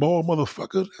stinking ball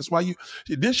motherfucker. That's why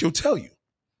then she'll tell you.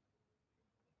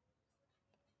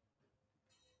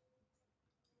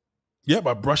 Yep,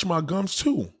 I brush my gums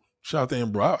too. Shout out to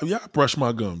Amber. Yeah, I brush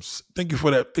my gums. Thank you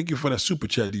for that. Thank you for that super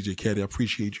chat, DJ Caddy. I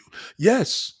appreciate you.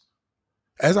 Yes.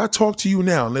 As I talk to you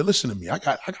now, listen to me. I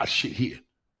got shit here.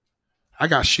 I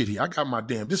got my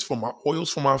this for my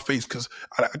oils for my face because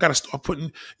I got to start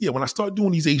putting, when I start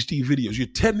doing these HD videos, you're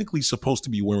technically supposed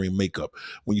to be wearing makeup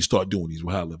when you start doing these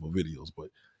high level videos, but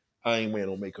I ain't wearing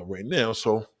no makeup right now,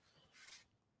 so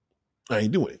I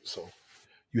ain't doing it. So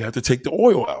you have to take the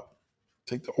oil out.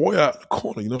 Take the oil out in the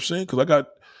corner, you know what I'm saying? Because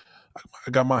I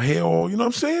got my hair all, you know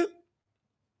what I'm saying?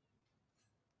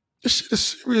 This shit is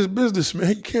serious business,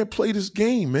 man. You can't play this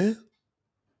game, man.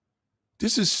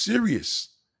 This is serious.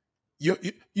 You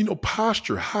know,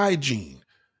 posture, hygiene.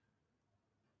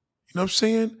 You know what I'm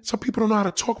saying? Some people don't know how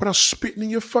to talk without spitting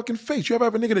in your fucking face. You ever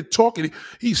have a nigga that talk and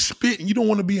he's spitting, you don't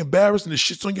want to be embarrassed and the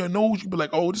shit's on your nose. You be like,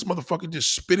 oh, this motherfucker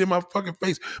just spit in my fucking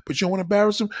face, but you don't want to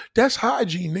embarrass him? That's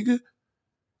hygiene, nigga.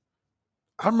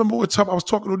 I remember one time I was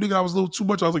talking to a nigga, I was a little too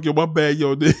much. I was like, yo, my bad,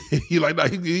 yo. He like, nah,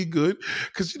 he good.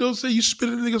 Because you know what I'm saying? You spit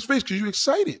in the nigga's face because you're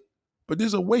excited. But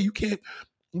there's a way you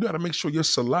got to make sure your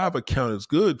saliva count is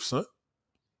good, son.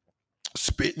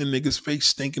 Spitting in the nigga's face,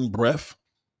 stinking breath.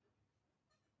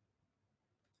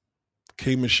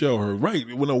 K. Michelle, her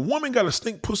right. When a woman got a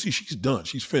stink pussy, she's done.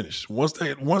 She's finished. Once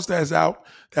that's out,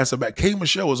 that's about. K.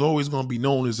 Michelle is always going to be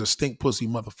known as a stink pussy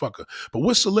motherfucker. But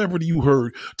what celebrity you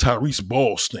heard Tyrese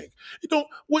Ball stink? You know,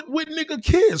 what nigga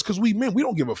cares? Because we men, we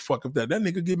don't give a fuck if that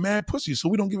nigga get mad pussy, so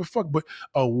we don't give a fuck. But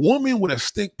a woman with a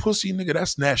stink pussy, nigga,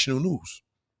 that's national news.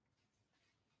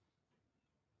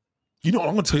 You know,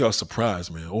 I'm going to tell y'all a surprise,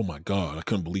 man. Oh my God, I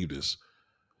couldn't believe this.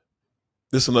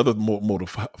 This is another mode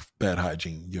of bad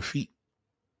hygiene. Your feet.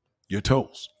 Your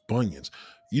toes, bunions.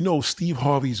 You know Steve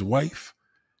Harvey's wife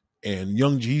and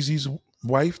Young Jeezy's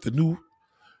wife, the new.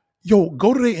 Yo,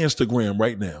 go to their Instagram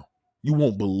right now. You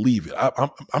won't believe it.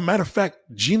 I matter of fact,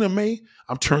 Gina May,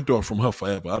 I'm turned off from her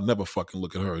forever. I'll never fucking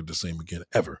look at her the same again,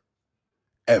 ever.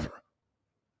 Ever.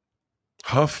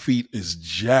 Her feet is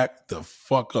jacked the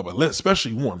fuck up.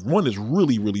 Especially one. One is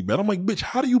really, really bad. I'm like, bitch,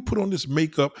 how do you put on this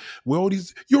makeup with all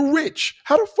these? You're rich.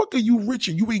 How the fuck are you rich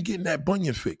and you ain't getting that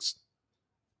bunion fixed?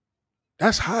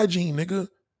 That's hygiene, nigga.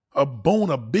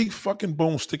 A big fucking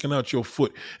bone sticking out your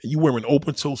foot, and you wearing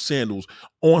open-toe sandals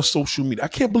on social media. I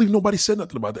can't believe nobody said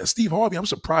nothing about that. Steve Harvey, I'm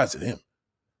surprised at him.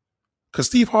 Because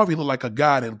Steve Harvey looked like a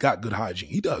guy that got good hygiene.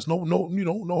 He does. No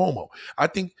homo. I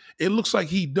think it looks like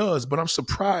he does, but I'm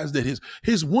surprised that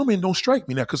his women don't strike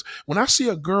me now. Because when I see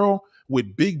a girl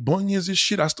with big bunions and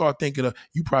shit, I start thinking of,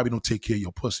 you probably don't take care of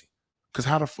your pussy. Because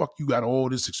how the fuck you got all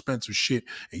this expensive shit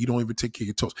and you don't even take care of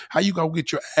your toes? How you gonna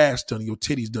get your ass done and your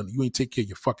titties done and you ain't take care of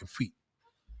your fucking feet?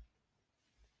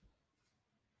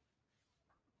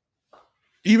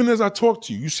 Even as I talk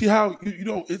to you, you see how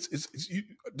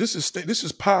this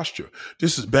is posture.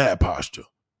 This is bad posture.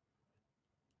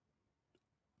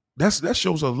 That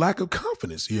shows a lack of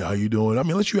confidence. Yeah, how you doing? I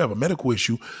mean, unless you have a medical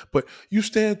issue, but you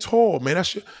stand tall, man.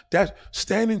 That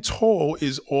standing tall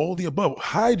is all the above.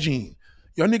 Hygiene.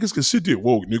 Y'all niggas can sit there.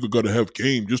 Whoa, nigga gotta have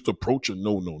game. Just approach it.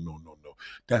 No, no, no, no, no.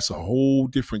 That's a whole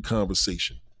different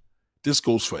conversation. This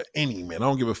goes for any man. I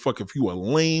don't give a fuck if you are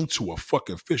lame to a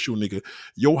fucking official nigga.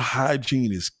 Your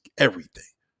hygiene is everything.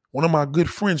 One of my good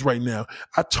friends right now,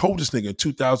 I told this nigga in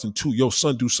 2002, yo,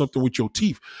 son, do something with your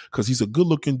teeth. Because he's a good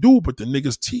looking dude, but the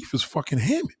nigga's teeth is fucking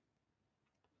hamming.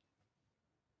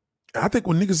 I think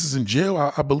when niggas is in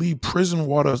jail, I believe prison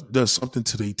water does something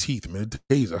to their teeth, man. It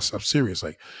days, I'm serious.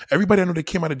 Like, everybody I know that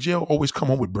came out of jail always come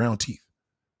home with brown teeth.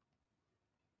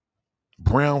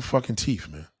 Brown fucking teeth,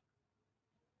 man.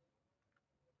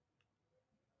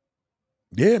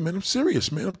 Yeah, man, I'm serious,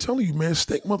 man. I'm telling you, man,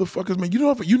 stink motherfuckers, man.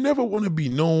 You never want to be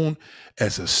known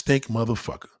as a stink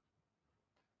motherfucker.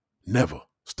 Never.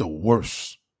 It's the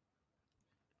worst.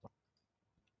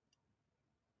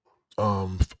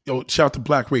 Yo, shout out to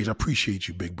Black Rage. I appreciate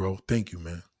you, big bro. Thank you,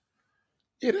 man.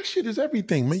 Yeah, that shit is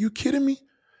everything, man. You kidding me?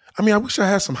 I mean, I wish I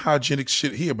had some hygienic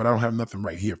shit here, but I don't have nothing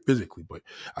right here physically. But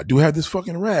I do have this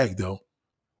fucking rag though.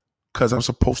 Cause I'm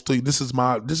supposed to, this is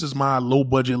my low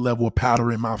budget level of powder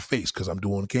in my face because I'm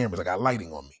doing cameras. I got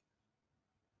lighting on me.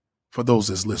 For those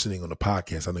that's listening on the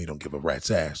podcast, I know you don't give a rat's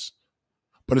ass,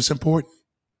 but it's important.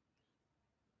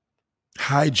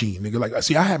 Hygiene, nigga. Like,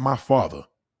 see, I had my father.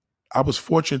 I was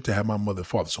fortunate to have my mother and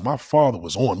father. So my father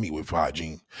was on me with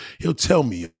hygiene. He'll tell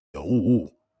me, room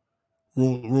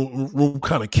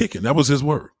kind of kicking. That was his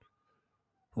word.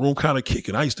 Room kind of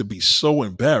kicking. I used to be so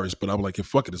embarrassed, but I was like,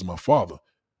 fuck it, it's my father.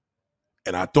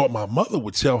 And I thought my mother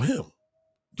would tell him.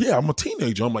 Yeah, I'm a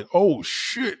teenager. I'm like, oh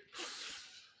shit.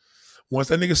 Once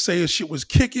that nigga say his shit was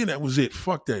kicking, that was it.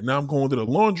 Fuck that. Now I'm going to the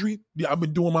laundry. Yeah, I've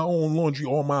been doing my own laundry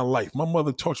all my life. My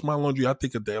mother touched my laundry, I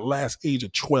think, at the last age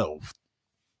of 12.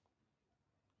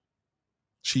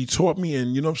 She taught me,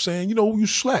 and you know what I'm saying? You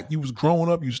slack. You was growing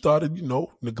up, you started,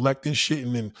 neglecting shit,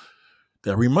 and then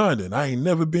that reminder. And I ain't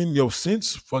never been,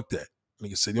 since, fuck that.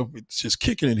 Nigga said, it's just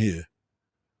kicking in here.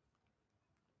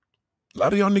 A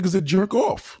lot of y'all niggas that jerk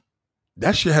off.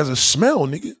 That shit has a smell,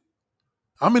 nigga.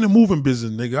 I'm in the moving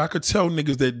business, nigga. I could tell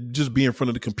niggas that just be in front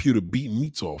of the computer beating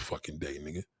meats all fucking day,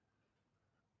 nigga.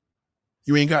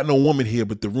 You ain't got no woman here,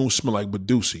 but the room smell like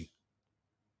Badusi.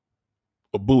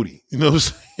 Or booty. You know what I'm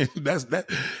saying? That's that.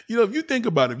 If you think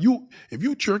about it, if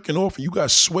you jerking off and you got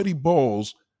sweaty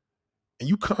balls and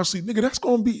you constantly, nigga, that's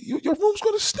gonna be, your room's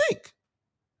gonna stink.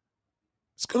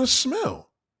 It's gonna smell.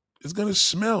 It's gonna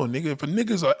smell, nigga. If a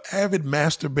nigga's an avid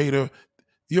masturbator,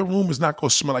 your room is not gonna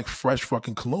smell like fresh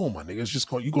fucking cologne, my nigga. It's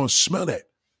just you're gonna smell that.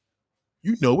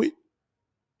 You know it.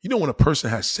 You know when a person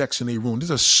has sex in their room,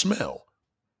 there's a smell.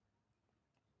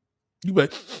 You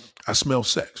like, I smell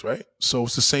sex, right? So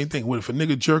it's the same thing. What if a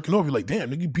nigga jerking off, you're like, damn,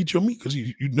 nigga, you beat your meat because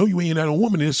you know you ain't had a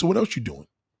woman in it, so what else you doing?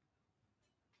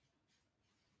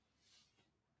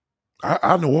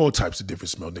 I know all types of different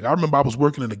smells, nigga. I remember I was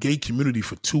working in the gay community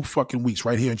for 2 fucking weeks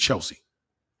right here in Chelsea.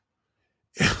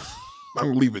 I'm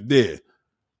gonna leave it there.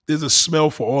 There's a smell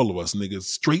for all of us, niggas.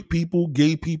 Straight people,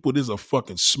 gay people, there's a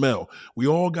fucking smell. We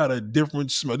all got a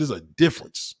different smell. There's a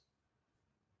difference.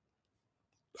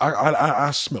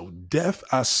 I smelled death.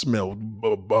 I smelled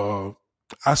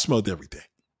everything.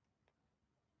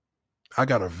 I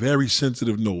got a very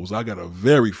sensitive nose. I got a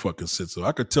very fucking sensitive.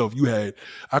 I could tell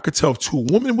if 2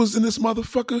 women was in this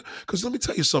motherfucker. Because let me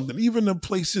tell you something. Even in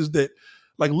places that,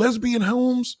 like lesbian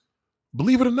homes,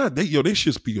 believe it or not, they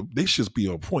should be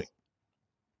on point.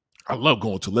 I love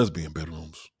going to lesbian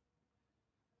bedrooms.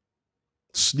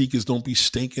 Sneakers don't be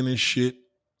stinking and shit.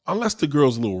 Unless the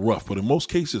girl's a little rough. But in most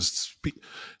cases,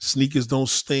 sneakers don't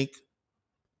stink.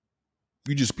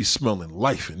 You just be smelling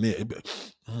life in there.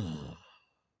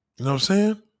 You know what I'm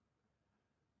saying?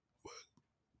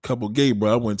 Couple gay,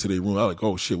 bro. I went to their room. I was like,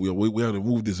 oh shit, we had to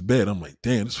move this bed. I'm like,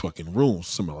 damn, this fucking room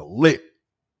smell lit.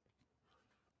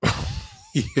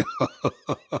 Yeah.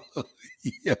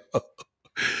 Yeah.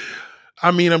 I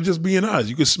mean, I'm just being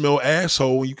honest. You can smell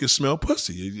asshole and you can smell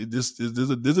pussy. There's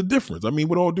a difference. I mean,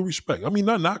 with all due respect. I mean,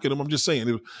 not knocking them. I'm just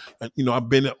saying, I've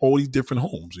been at all these different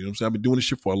homes. You know what I'm saying? I've been doing this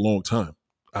shit for a long time.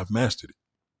 I've mastered it.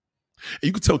 And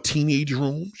you could tell teenage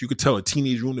rooms. You could tell a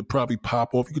teenage room that probably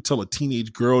pop off. You could tell a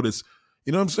teenage girl that's,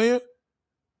 you know what I'm saying?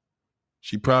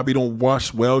 She probably don't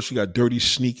wash well. She got dirty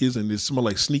sneakers and it smell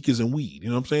like sneakers and weed. You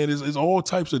know what I'm saying? There's all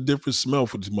types of different smell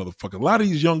for this motherfucker. A lot of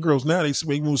these young girls now, they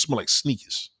smell like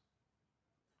sneakers.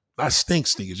 Not stink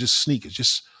sneakers, just sneakers.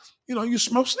 Just, you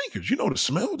smell sneakers. You know the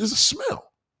smell. There's a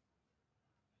smell.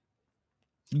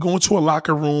 You go into a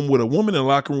locker room with a woman in a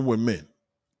locker room with men.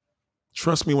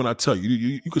 Trust me when I tell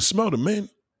you, you can smell the men.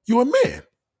 You're a man.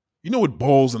 You know what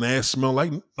balls and ass smell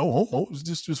like? No homo. It's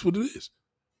just what it is.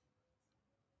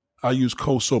 I use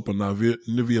cold soap and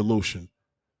Nivea lotion.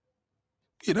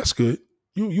 Yeah, that's good.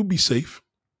 You be safe.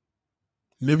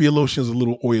 Nivea lotion is a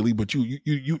little oily, but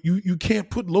you can't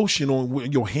put lotion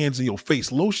on your hands and your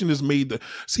face. Lotion is made to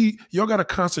see. Y'all got to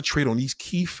concentrate on these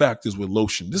key factors with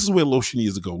lotion. This is where lotion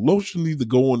needs to go. Lotion needs to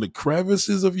go on the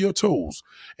crevices of your toes,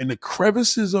 and the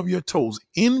crevices of your toes,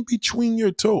 in between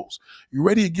your toes. You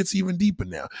ready? It gets even deeper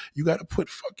now. You got to put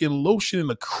fucking lotion in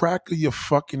the crack of your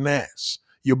fucking ass,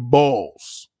 your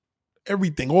balls.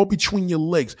 Everything all between your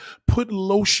legs. Put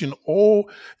lotion all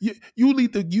you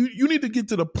need to you need to get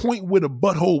to the point where the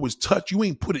butthole was touched. You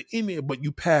ain't put it in there, but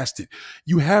you passed it.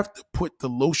 You have to put the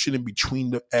lotion in between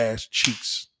the ass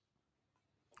cheeks.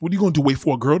 What are you gonna do? Wait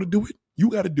for a girl to do it? You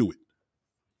gotta do it.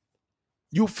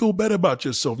 You'll feel better about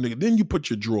yourself, nigga. Then you put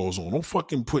your drawers on. Don't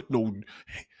fucking put no,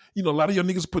 a lot of your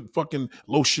niggas put fucking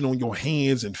lotion on your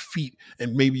hands and feet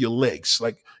and maybe your legs.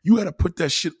 Like, you gotta put that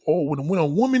shit all when a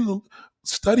woman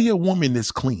study a woman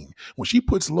that's clean. When she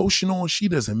puts lotion on, she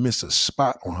doesn't miss a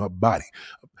spot on her body.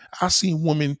 I seen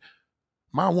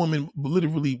my woman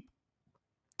literally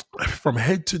from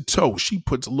head to toe, she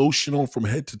puts lotion on from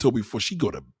head to toe before she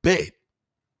go to bed.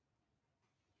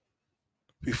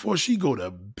 Before she go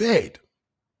to bed.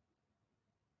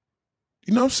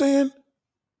 You know what I'm saying?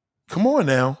 Come on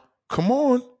now. Come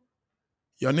on.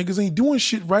 Y'all niggas ain't doing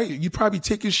shit right. You probably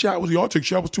taking showers. Y'all take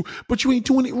showers too, but you ain't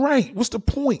doing it right. What's the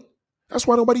point? That's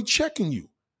why nobody checking you.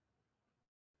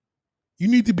 You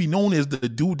need to be known as the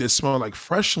dude that smell like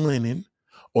fresh linen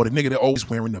or the nigga that always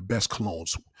wearing the best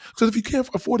colognes. Because if you can't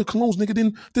afford the colognes, nigga,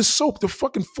 then the soap, the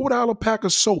fucking $4 pack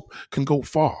of soap can go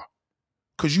far.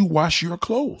 Because you wash your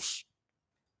clothes.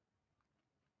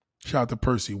 Shout out to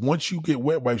Percy. Once you get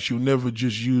wet wipes, you'll never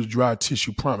just use dry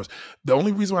tissue, promise. The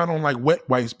only reason why I don't like wet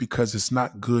wipes because it's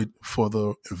not good for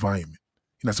the environment.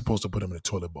 You're not supposed to put them in a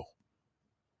toilet bowl.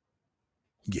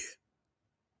 Yeah.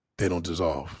 They don't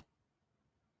dissolve.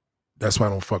 That's why I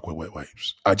don't fuck with wet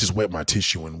wipes. I just wet my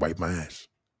tissue and wipe my ass.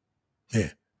 Yeah.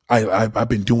 I've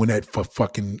been doing that for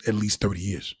fucking at least 30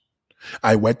 years.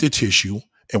 I wet the tissue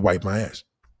and wipe my ass.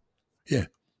 Yeah.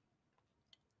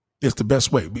 It's the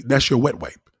best way. That's your wet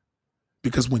wipe.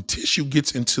 Because when tissue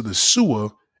gets into the sewer,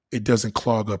 it doesn't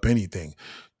clog up anything.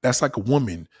 That's like a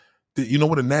woman. You know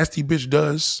what a nasty bitch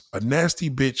does? A nasty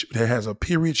bitch that has a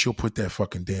period, she'll put that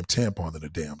fucking damn tampon in the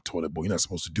damn toilet bowl. You're not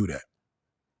supposed to do that.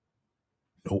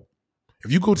 Nope.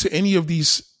 If you go to any of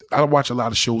these, I watch a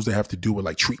lot of shows that have to do with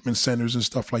like treatment centers and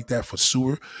stuff like that for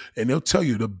sewer, and they'll tell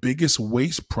you the biggest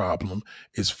waste problem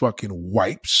is fucking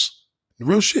wipes.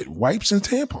 Real shit, wipes and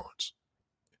tampons.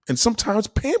 And sometimes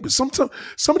Pampers. Sometimes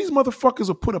some of these motherfuckers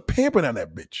will put a pamper on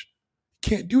that bitch.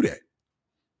 Can't do that.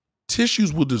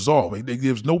 Tissues will dissolve. It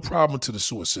gives no problem to the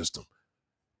sewer system.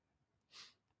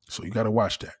 So you got to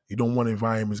watch that. You don't want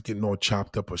environments getting all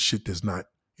chopped up or shit that's not,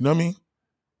 you know what I mean?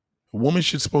 A woman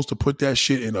should supposed to put that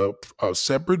shit in a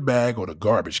separate bag or the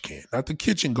garbage can. Not the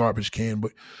kitchen garbage can,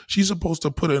 but she's supposed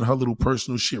to put it in her little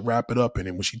personal shit, wrap it up, and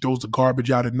then when she throws the garbage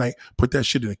out at night, put that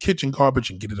shit in the kitchen garbage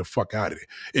and get it the fuck out of there.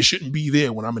 It shouldn't be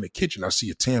there when I'm in the kitchen. I see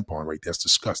a tampon right there. That's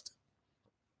disgusting.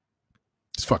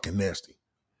 It's fucking nasty.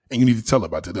 And you need to tell her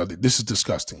about that. This is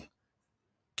disgusting.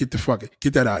 Get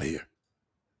that out of here.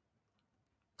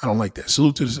 I don't like that.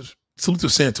 Salute to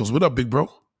Santos. What up, big bro?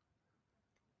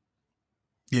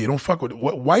 Yeah, don't fuck with it.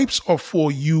 What wipes are for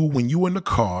you when you in the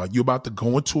car, you're about to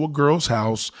go into a girl's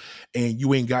house and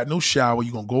you ain't got no shower.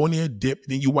 You're going to go in there and dip,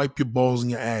 and then you wipe your balls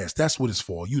and your ass. That's what it's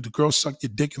for. The girl sucked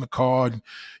your dick in the car and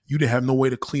you didn't have no way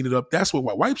to clean it up. That's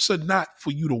what wipes are not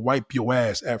for you to wipe your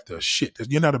ass after a shit.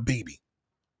 You're not a baby.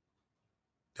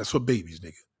 That's for babies,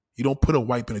 nigga. You don't put a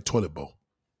wipe in a toilet bowl.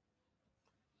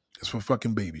 That's for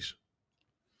fucking babies.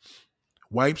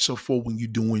 Wipes are for when you're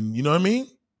doing, you know what I mean?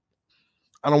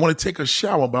 I don't want to take a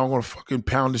shower, but I'm going to fucking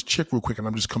pound this chick real quick and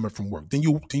I'm just coming from work. Then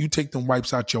you take them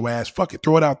wipes out your ass. Fuck it.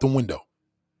 Throw it out the window.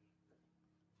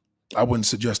 I wouldn't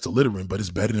suggest the littering, but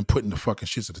it's better than putting the fucking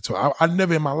shits in the toilet. I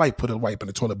never in my life put a wipe in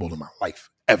the toilet bowl in my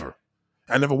life. Ever.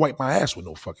 I never wiped my ass with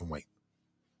no fucking wipe.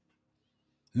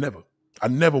 Never. I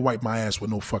never wipe my ass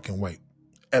with no fucking wipe.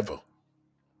 Ever.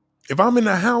 If I'm in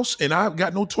the house and I've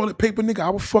got no toilet paper, nigga, I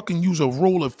would fucking use a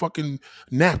roll of fucking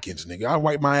napkins, nigga. I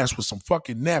wipe my ass with some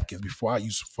fucking napkins before I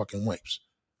use some fucking wipes.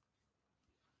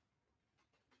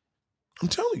 I'm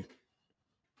telling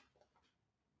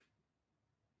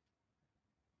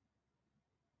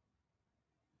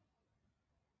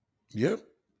you. Yep.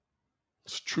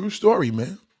 It's a true story,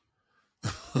 man.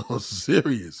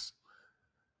 Serious.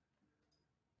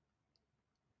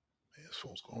 Man, this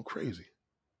phone's going crazy.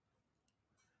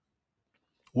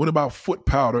 What about foot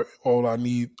powder? All I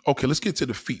need. Okay, let's get to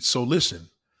the feet. So listen,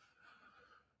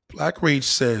 Black Rage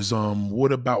says,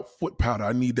 what about foot powder?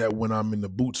 I need that when I'm in the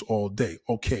boots all day.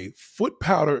 Okay, foot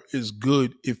powder is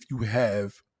good if you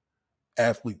have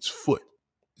athlete's foot.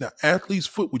 Now, athlete's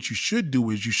foot, what you should do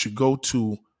is you should go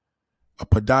to a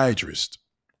podiatrist.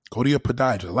 Go to your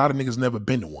podiatrist. A lot of niggas never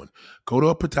been to one. Go to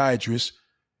a podiatrist.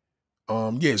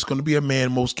 Yeah, it's going to be a man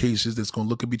in most cases that's going to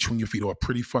look in between your feet, or a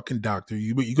pretty fucking doctor.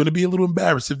 You're going to be a little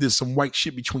embarrassed if there's some white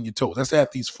shit between your toes. That's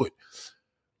athlete's foot.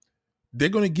 They're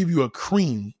going to give you a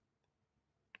cream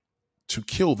to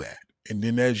kill that. And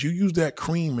then as you use that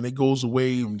cream and it goes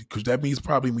away, because that means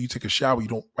probably when you take a shower, you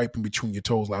don't wipe in between your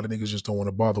toes. A lot of niggas just don't want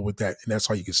to bother with that. And that's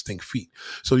how you get stink feet.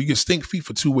 So you get stink feet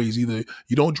for two ways. Either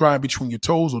you don't dry in between your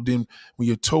toes, or then when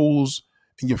your toes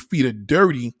and your feet are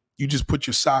dirty, you just put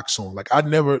your socks on. Like right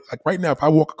now, if I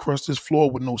walk across this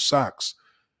floor with no socks,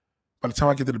 by the time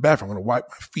I get to the bathroom, I'm going to wipe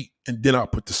my feet and then I'll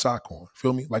put the sock on.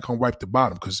 Feel me? Like I'm wipe the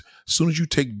bottom. Because as soon as you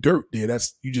take dirt there,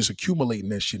 you just accumulating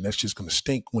that shit, and that's just going to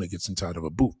stink when it gets inside of a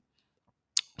boot.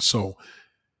 So,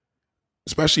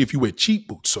 especially if you wear cheap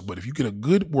boots. So, but if you get a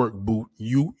good work boot,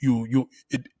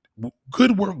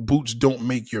 good work boots don't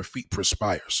make your feet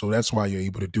perspire. So that's why you're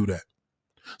able to do that.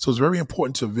 So it's very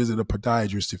important to visit a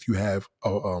podiatrist if you have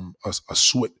a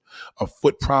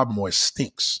foot problem, or it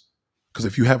stinks. Because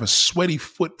if you have a sweaty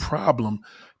foot problem,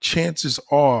 chances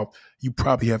are you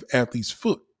probably have athlete's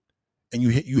foot, and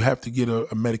you have to get a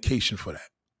medication for that.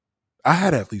 I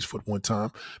had athlete's foot one time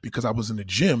because I was in the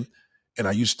gym and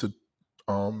I used to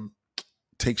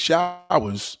take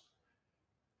showers,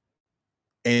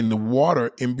 and the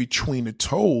water in between the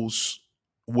toes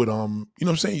would you know what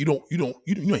I'm saying? You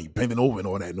ain't bending over and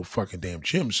all that in no fucking damn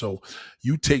gym. So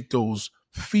you take those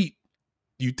feet,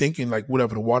 you thinking like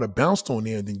whatever, the water bounced on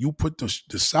there, and then you put the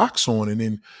socks on, and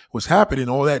then what's happening,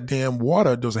 all that damn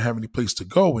water doesn't have any place to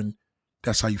go, and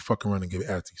that's how you fuck around and get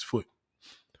athlete's foot.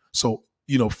 So,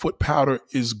 foot powder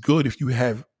is good if you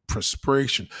have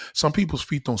perspiration. Some people's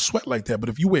feet don't sweat like that, but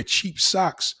if you wear cheap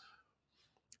socks,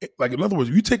 like in other words,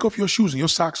 if you take off your shoes and your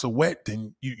socks are wet,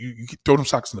 then you throw them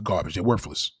socks in the garbage. They're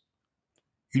worthless.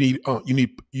 You need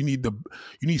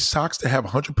socks that have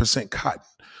 100% cotton.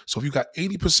 So if you got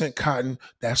 80% cotton,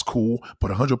 that's cool,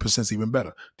 but 100% is even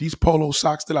better. These polo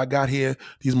socks that I got here,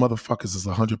 these motherfuckers is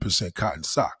 100% cotton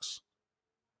socks.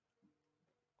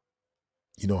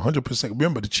 100%.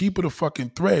 Remember, the cheaper the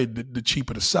fucking thread, the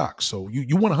cheaper the socks. So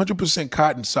you want 100%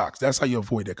 cotton socks. That's how you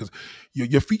avoid that, because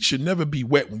your feet should never be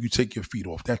wet when you take your feet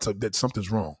off. That's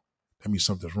something's wrong. That means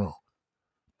something's wrong.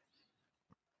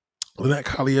 Lynette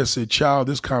Collier said, "Child,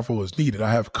 this convo is needed.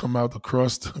 I have come out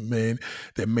across a man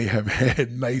that may have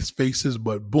had nice faces,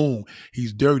 but boom,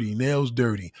 he's dirty, nails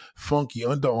dirty, funky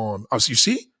underarm. Oh, so you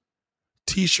see?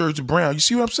 T-shirts brown. You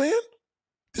see what I'm saying?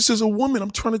 This is a woman.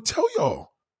 I'm trying to tell y'all.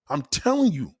 I'm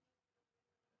telling you.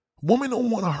 Women don't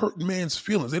want to hurt man's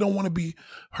feelings. They don't want to be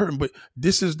hurting, but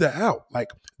this is the out. Like,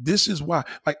 this is why.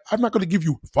 Like, I'm not going to give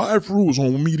you 5 rules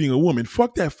on meeting a woman.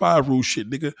 Fuck that 5 rule shit,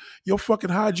 nigga. Your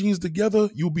fucking hygiene's together,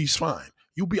 you'll be fine.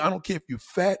 I don't care if you're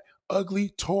fat,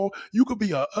 ugly, tall. You could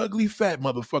be a ugly, fat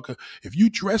motherfucker. If you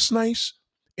dress nice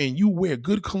and you wear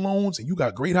good colognes and you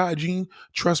got great hygiene,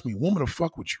 trust me, woman will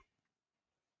fuck with you.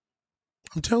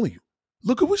 I'm telling you.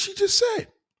 Look at what she just said.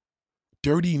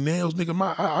 Dirty nails,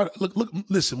 nigga. Look.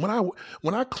 Listen.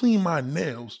 When I clean my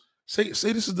nails, say this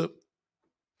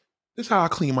is how I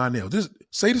clean my nails. This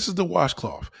is the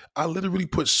washcloth. I literally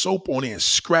put soap on it and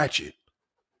scratch it.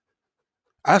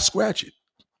 I scratch it,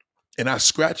 and I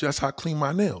scratch it. That's how I clean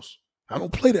my nails. I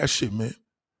don't play that shit, man.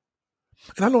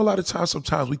 And I know a lot of times,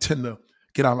 sometimes we tend to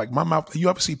get out like my mouth. You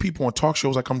ever see people on talk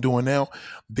shows like I'm doing now?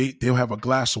 They'll have a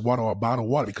glass of water or a bottle of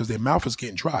water because their mouth is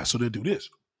getting dry, so they'll do this.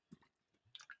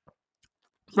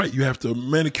 Right, you have to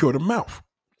manicure the mouth,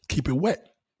 keep it wet.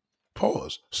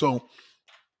 Pause. So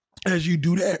as you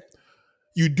do that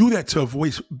to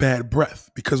avoid bad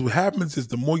breath, because what happens is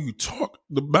the more you talk,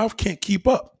 the mouth can't keep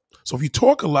up. So if you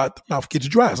talk a lot, the mouth gets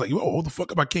dry. It's like, oh, hold the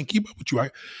fuck up, I can't keep up with you.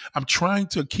 I'm trying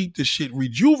to keep this shit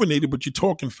rejuvenated, but you're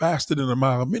talking faster than a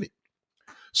mile a minute.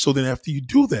 So then after you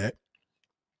do that,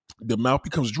 the mouth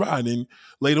becomes dry, and then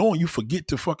later on you forget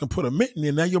to fucking put a mint in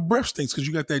there. Now your breath stinks because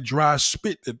you got that dry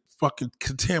spit that fucking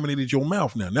contaminated your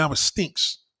mouth now. Now it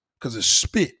stinks because it's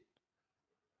spit.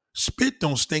 Spit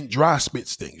don't stink, dry spit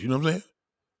stinks. You know what I'm saying?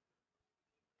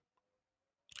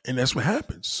 And that's what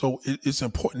happens. So it's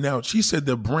important. Now, she said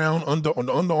the brown on the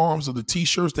underarms of the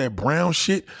T-shirts, that brown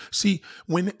shit. See,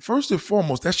 when first and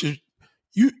foremost, that's just,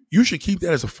 you should keep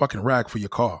that as a fucking rag for your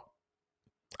car.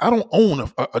 I don't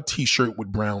own a T-shirt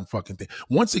with brown fucking thing.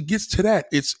 Once it gets to that,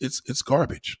 it's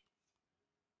garbage.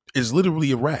 It's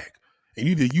literally a rag. And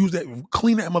you need to use that,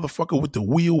 clean that motherfucker with the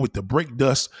wheel, with the brake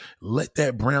dust, let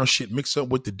that brown shit mix up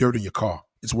with the dirt in your car.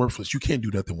 It's worthless. You can't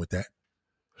do nothing with that.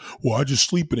 Well, I just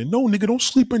sleep in it. No, nigga, don't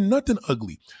sleep in nothing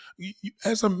ugly.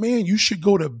 As a man, you should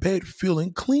go to bed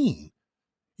feeling clean.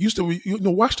 Used to,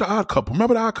 watch The Odd Couple.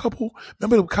 Remember The Odd Couple?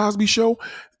 Remember the Cosby Show?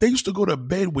 They used to go to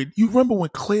bed with, you remember when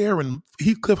Claire and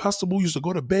Heathcliff Huxtable used to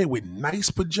go to bed with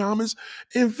nice pajamas?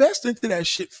 Invest into that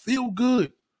shit. Feel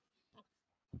good.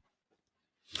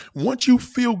 Once you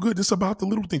feel good, it's about the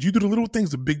little things. You do the little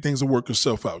things, the big things will work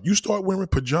yourself out. You start wearing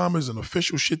pajamas and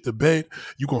official shit to bed,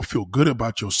 you're going to feel good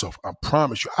about yourself. I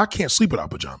promise you. I can't sleep without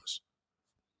pajamas.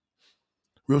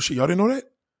 Real shit. Y'all didn't know that?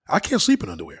 I can't sleep in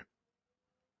underwear.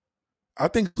 I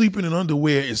think sleeping in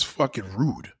underwear is fucking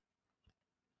rude.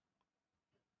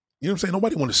 You know what I'm saying?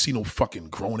 Nobody want to see no fucking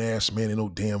grown-ass man in no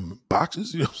damn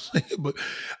boxes. You know what I'm saying? But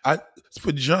it's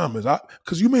pajamas.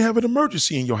 Because you may have an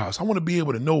emergency in your house. I want to be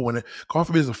able to know when, God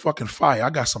forbid, there's a fucking fire, I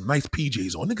got some nice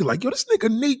PJs on. Nigga like, yo, this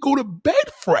nigga Nate go to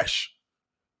bed fresh.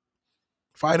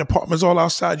 Fire department's all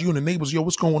outside you and the neighbors, yo,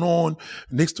 what's going on?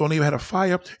 Next door neighbor had a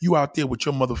fire. You out there with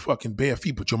your motherfucking bare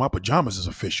feet, but my pajamas is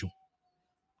official.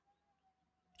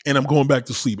 And I'm going back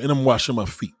to sleep and I'm washing my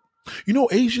feet. You know,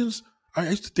 Asians, I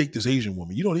used to date this Asian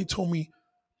woman. You know, they told me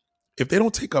if they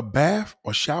don't take a bath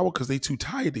or shower because they too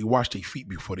tired, they wash their feet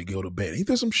before they go to bed. Ain't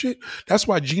that some shit? That's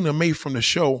why Gina May from the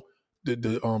show,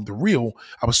 the Real,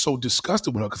 I was so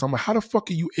disgusted with her because I'm like, how the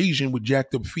fuck are you Asian with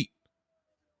jacked up feet?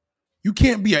 You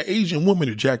can't be an Asian woman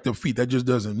with jacked up feet. That just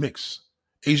doesn't mix.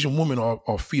 Asian women are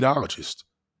feetologists.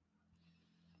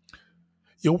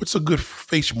 Yo, what's a good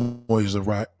face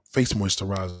moisturizer?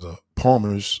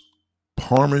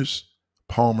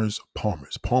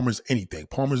 Palmer's anything.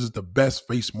 Palmer's is the best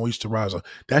face moisturizer.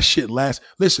 That shit lasts.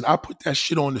 Listen, I put that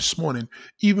shit on this morning.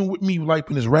 Even with me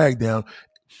wiping this rag down,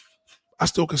 I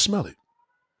still can smell it.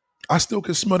 I still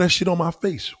can smell that shit on my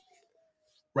face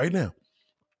right now.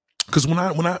 Because when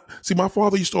I see, my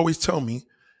father used to always tell me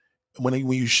when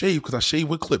you shave, because I shave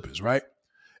with clippers, right?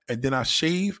 And then I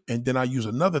shave, and then I use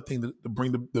another thing to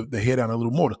bring the hair down a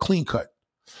little more, to clean cut.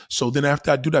 So then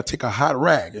after I do that, take a hot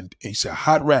rag, and you say a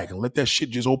hot rag, and let that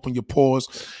shit just open your pores.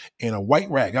 And a white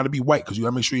rag, got to be white, because you got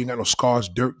to make sure you ain't got no scars,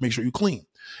 dirt, make sure you clean.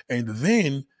 And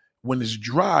then when it's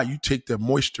dry, you take the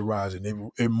moisturizer,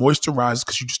 and it moisturizes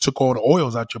because you just took all the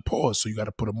oils out your pores. So you got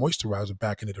to put a moisturizer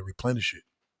back in it to replenish it.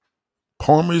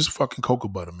 Palmer's fucking cocoa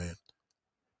butter, man.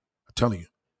 I'm telling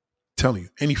you,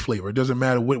 any flavor. It doesn't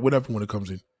matter whatever when it comes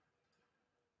in.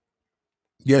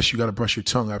 Yes, you got to brush your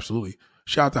tongue, absolutely.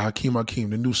 Shout out to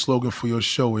Hakeem. The new slogan for your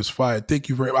show is fire. Thank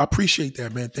you I appreciate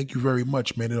that, man. Thank you very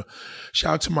much, man.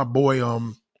 Shout out to my boy,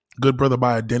 good brother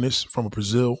by Dennis from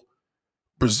Brazil.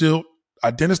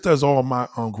 Dennis does all my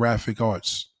graphic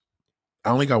arts. I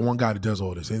only got one guy that does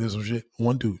all this. Ain't there some shit?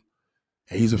 One dude.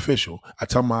 And he's official. I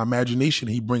tell my imagination,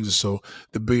 he brings it. So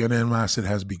the billionaire mindset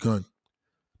has begun.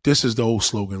 This is the old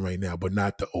slogan right now, but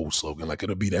not the old slogan. Like,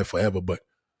 it'll be there forever. But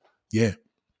yeah,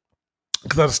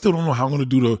 because I still don't know how I'm going to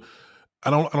do I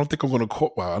don't think I'm going to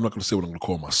call, well, I'm not going to say what I'm going to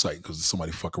call my site, because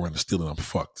somebody fuck around and steal it, I'm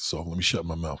fucked. So let me shut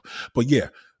my mouth. But yeah,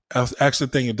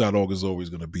 accidentthing.org is always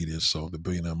going to be there. So the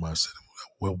billionaire mindset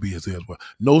will be there as well.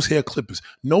 Nose hair clippers.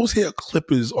 Nose hair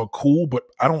clippers are cool, but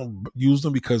I don't use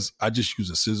them because I just use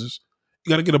the scissors.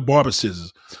 You got to get a barber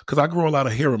scissors, because I grow a lot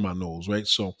of hair in my nose, right?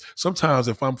 So sometimes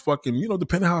if I'm fucking,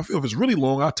 depending how I feel, if it's really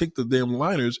long, I'll take the damn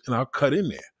liners and I'll cut in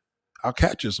there. I'll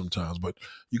catch it sometimes, but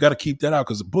you got to keep that out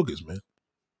because of boogers, man.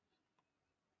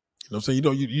 You know what I'm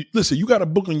saying? You listen, you got a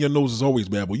booger in your nose is always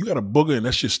bad, but you got a booger and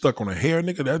that shit stuck on a hair,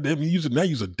 nigga. Now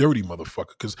you's a dirty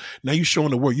motherfucker, because now you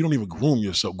showing the world you don't even groom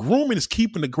yourself. Grooming is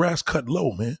keeping the grass cut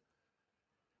low, man.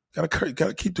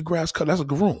 Gotta keep the grass cut. That's a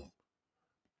groom.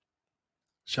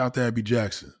 Shout out to Abby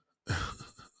Jackson.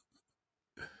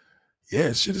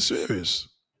 Yeah, shit is serious.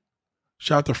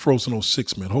 Shout out to Frozen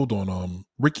 06, man. Hold on.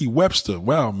 Ricky Webster.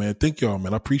 Wow, man. Thank y'all,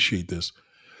 man. I appreciate this.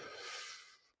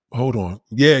 Hold on.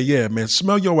 Yeah, man.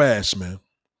 Smell your ass, man.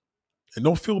 And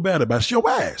don't feel bad about it. It's your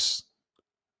ass.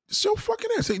 It's your fucking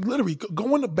ass. Hey, literally,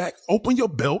 go in the back, open your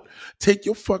belt, take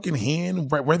your fucking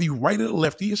hand, whether you right or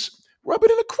lefty, rub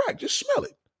it in the crack. Just smell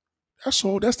it. That's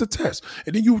all. That's the test.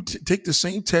 And then you take the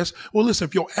same test. Well, listen,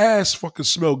 if your ass fucking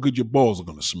smell good, your balls are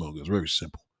going to smell good. It's very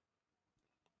simple.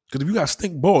 Because if you got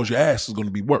stink balls, your ass is going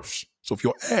to be worse. So if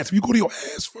you go to your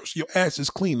ass first, your ass is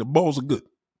clean, the balls are good.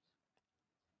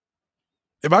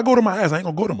 If I go to my ass, I ain't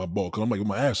going to go to my ball, because I'm like,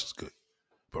 my ass is good.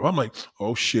 But I'm like,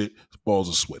 oh shit, the balls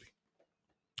are sweaty.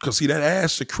 Because see, that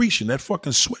ass secretion, that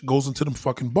fucking sweat goes into them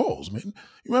fucking balls, man.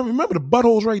 You remember the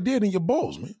butthole's right there in your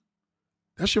balls, man.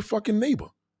 That's your fucking neighbor.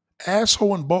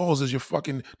 Asshole and balls is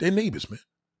they're neighbors, man.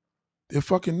 They're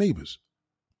fucking neighbors.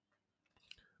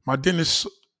 My dentist,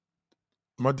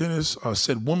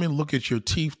 said, "Woman, look at your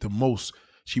teeth the most."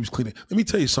 She was cleaning. Let me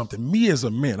tell you something. Me as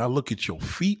a man, I look at your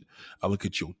feet, I look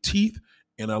at your teeth,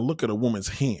 and I look at a woman's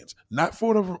hands. Not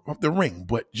for the ring,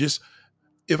 but just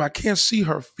if I can't see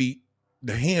her feet,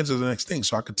 the hands are the next thing.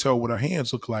 So I can tell what her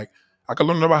hands look like. I can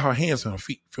learn about her hands and her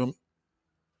feet. Feel me?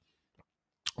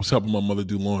 I was helping my mother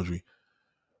do laundry.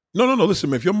 No. Listen,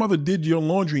 man, if your mother did your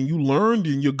laundry and you learned,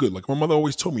 then you're good. Like my mother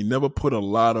always told me, never put a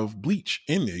lot of bleach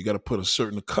in there. You got to put a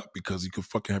certain cup because you could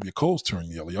fucking have your clothes turn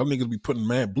yellow. Y'all niggas be putting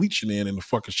mad bleach in there and the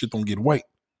fucking shit don't get white.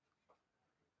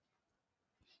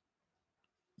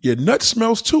 Yeah, nut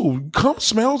smells too. Cum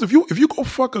smells. If you go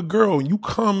fuck a girl and you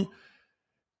come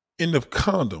in the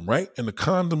condom, right? And the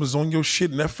condom is on your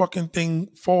shit and that fucking thing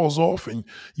falls off and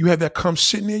you have that cum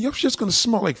sitting there, your shit's gonna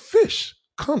smell like fish.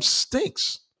 Cum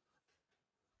stinks.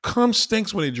 Cum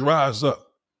stinks when it dries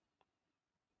up.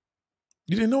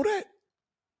 You didn't know that?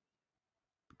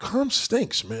 Cum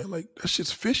stinks, man. Like that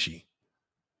shit's fishy.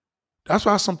 That's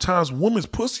why sometimes women's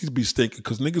pussies be stinking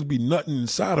because niggas be nutting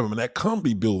inside of them and that cum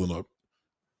be building up.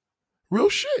 Real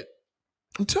shit.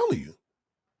 I'm telling you.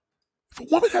 If a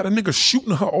woman had a nigga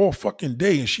shooting her all fucking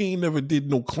day and she ain't never did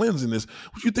no cleansing this,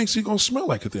 what you think she gonna smell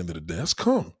like at the end of the day? That's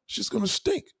cum. She's gonna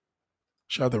stink.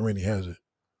 Shout out to Rainy Hazard.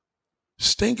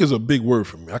 Stink is a big word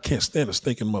for me. I can't stand a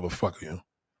stinking motherfucker, you know.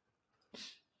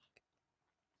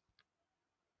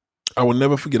 I will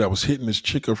never forget I was hitting this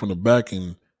chicker from the back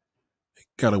and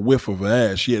got a whiff of her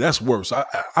ass. Yeah, that's worse. I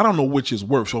don't know which is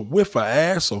worse. A whiff of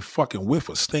ass or fucking whiff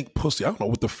of stink pussy. I don't know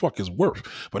what the fuck is worse.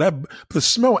 But to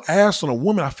smell ass on a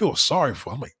woman, I feel sorry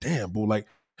for. I'm like, damn, boo, like,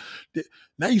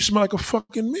 now you smell like a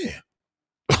fucking man.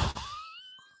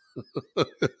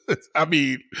 I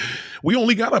mean, we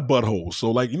only got a butthole.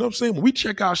 So, like, you know what I'm saying? When we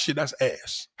check our shit, that's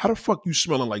ass. How the fuck you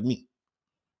smelling like me?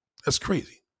 That's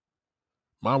crazy.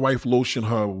 My wife lotion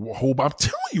her whole body. I'm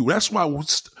telling you, that's why I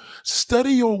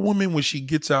study your woman when she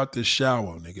gets out the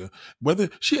shower, nigga.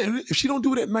 If she don't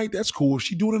do it at night, that's cool. If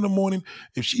she do it in the morning,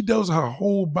 if she does her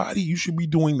whole body, you should be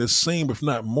doing the same, if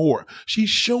not more. She's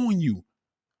showing you.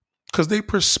 Because they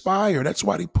perspire. That's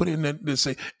why they put in that they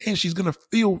say, and she's gonna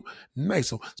feel nice.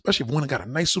 So especially if one got a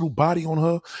nice little body on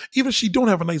her. Even if she don't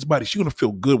have a nice body, she's gonna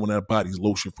feel good when that body's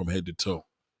lotion from head to toe.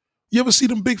 You ever see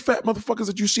them big fat motherfuckers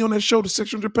that you see on that show, the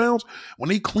 600 pounds? When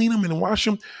they clean them and wash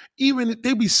them, even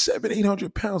they be 700,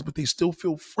 800 pounds, but they still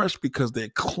feel fresh because they're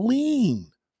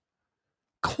clean.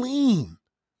 Clean.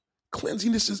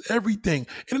 Cleanliness is everything.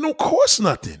 And it don't cost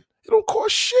nothing. It don't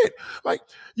cost shit. Like,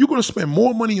 you're going to spend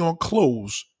more money on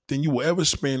clothes than you will ever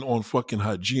spend on fucking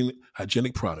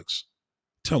hygienic products.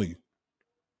 I'm telling you.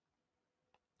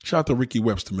 Shout out to Ricky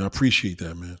Webster, man. I appreciate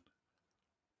that, man.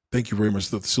 Thank you very much.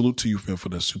 Salute to you, fam, for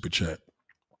that super chat.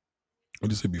 I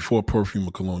just said before perfume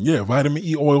or cologne. Yeah, vitamin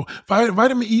E oil.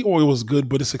 Vitamin E oil is good,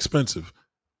 but it's expensive.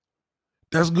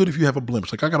 That's good if you have a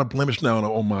blemish. Like I got a blemish now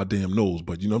on my damn nose,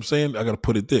 but you know what I'm saying? I got to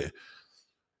put it there.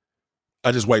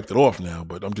 I just wiped it off now,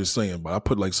 but I'm just saying, but I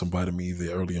put like some vitamin E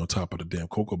there early on top of the damn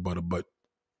cocoa butter. But,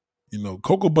 you know,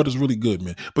 cocoa butter is really good,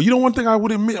 man. But you know one thing I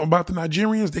would admit about the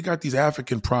Nigerians? They got these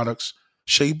African products.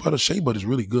 Shea butter. Shea butter is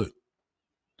really good.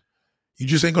 You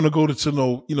just ain't gonna go to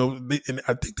no, you know. And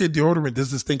I think their deodorant.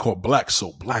 There's this thing called black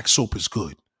soap. Black soap is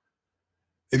good.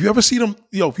 If you ever see them,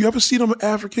 if you ever see them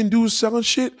African dudes selling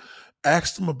shit,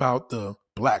 ask them about the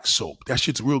black soap. That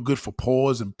shit's real good for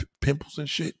pores and pimples and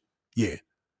shit. Yeah,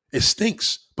 it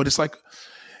stinks, but it's like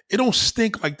it don't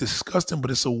stink like disgusting,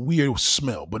 but it's a weird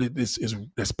smell. But it's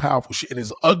that's powerful shit, and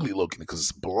it's ugly looking because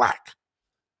it's black,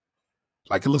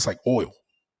 like it looks like oil.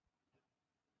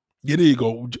 Yeah, there you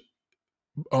go.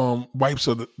 Wipes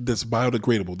are that's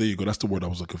biodegradable. There you go. That's the word I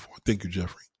was looking for. Thank you,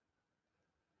 Jeffrey.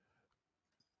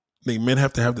 Men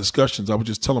have to have discussions. I was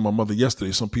just telling my mother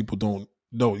yesterday. Some people don't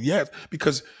know yet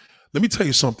because let me tell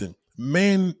you something.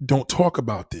 Men don't talk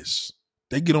about this.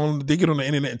 They get on the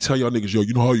internet and tell y'all niggas, yo,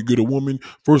 you know how you get a woman?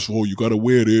 First of all, you gotta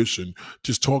wear this and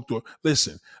just talk to her.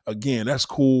 Listen, again, that's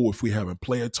cool if we having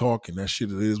player talk and that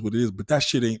shit it is what it is, but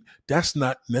that's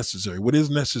not necessary. What is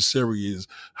necessary is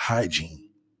hygiene.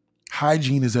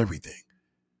 Hygiene is everything.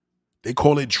 They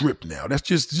call it drip now. That's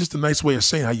just a nice way of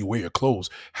saying how you wear your clothes.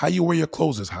 How you wear your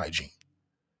clothes is hygiene.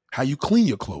 How you clean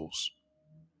your clothes.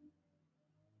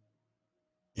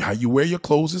 How you wear your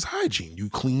clothes is hygiene. You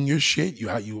clean your shit.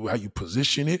 How you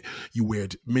position it. You wear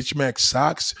mismatched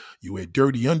socks. You wear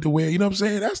dirty underwear. You know what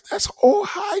I'm saying? That's all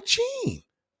hygiene.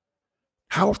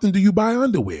 How often do you buy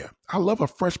underwear? I love a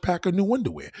fresh pack of new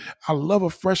underwear. I love a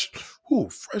fresh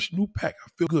new pack. I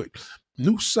feel good.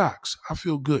 New socks. I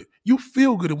feel good. You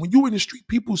feel good. And when you're in the street,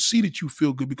 people see that you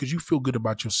feel good because you feel good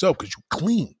about yourself because you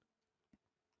clean.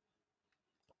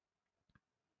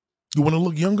 You want to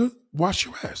look younger? Wash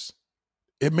your ass.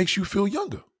 It makes you feel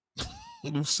younger.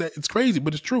 It's crazy,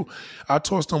 but it's true. I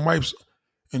toss them wipes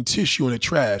and tissue in the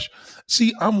trash.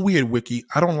 See, I'm weird, Wiki.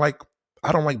 I don't like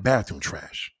bathroom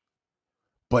trash.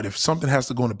 But if something has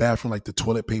to go in the bathroom, like the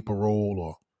toilet paper roll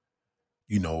or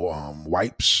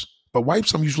wipes. But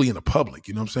wipes, I'm usually in the public.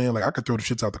 You know what I'm saying? Like I could throw the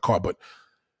shits out the car, but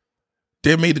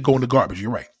they're made to go in the garbage.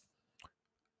 You're right.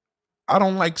 I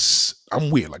don't like. I'm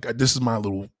weird. Like this is my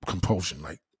little compulsion.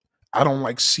 Like I don't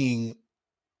like seeing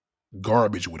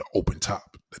garbage with an open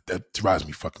top. That drives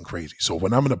me fucking crazy. So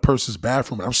when I'm in a person's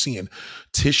bathroom and I'm seeing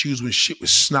tissues with shit with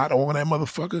snot on that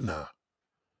motherfucker, nah.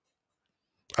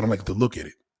 I don't like to look at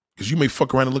it. Because you may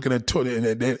fuck around and look at that toilet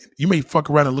and you may fuck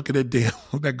around and look at that damn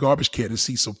that garbage can and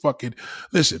see some fucking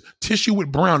tissue with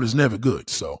brown is never good.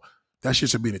 So that shit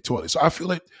should be in the toilet. So I feel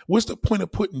like what's the point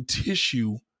of putting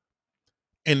tissue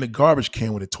in the garbage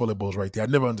can when the toilet bowl's right there? I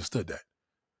never understood that.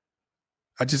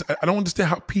 I don't understand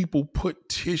how people put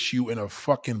tissue in a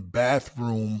fucking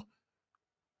bathroom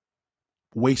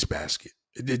wastebasket.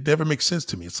 It never makes sense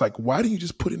to me. It's like, why don't you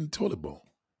just put it in the toilet bowl?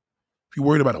 If you're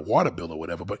worried about a water bill or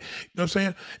whatever, but you know what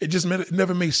I'm saying? It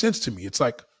never made sense to me. It's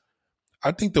like,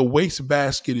 I think the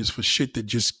wastebasket is for shit that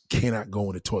just cannot go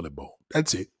in the toilet bowl.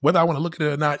 That's it. Whether I want to look at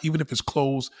it or not, even if it's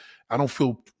closed, I don't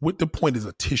feel, what the point is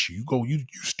a tissue? You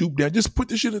stoop down, just put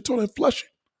this shit in the toilet and flush it.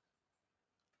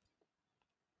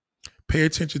 Pay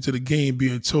attention to the game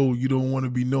being told you don't want to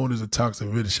be known as a toxic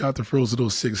villain. Shout out to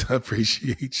Frozen06. I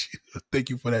appreciate you. Thank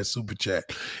you for that super chat.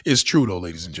 It's true though,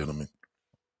 ladies and gentlemen.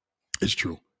 It's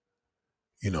true.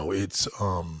 It's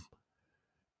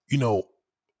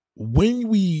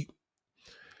when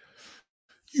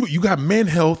you got men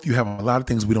health, you have a lot of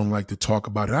things we don't like to talk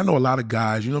about. And I know a lot of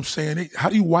guys, you know what I'm saying? How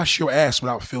do you wash your ass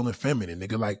without feeling feminine?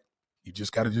 Nigga, like, you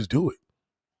just got to just do it.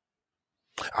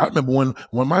 I remember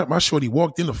when my shorty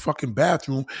walked in the fucking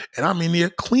bathroom and I'm in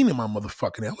there cleaning my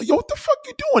motherfucking ass. Like, yo, what the fuck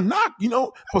you doing? Knock, I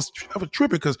was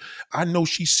tripping because I know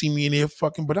she see me in there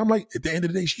fucking, but I'm like, at the end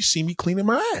of the day, she see me cleaning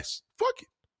my ass. Fuck it.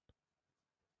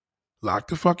 Lock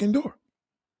the fucking door.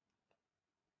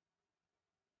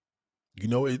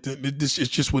 It's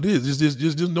just what it is.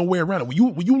 There's no way around it.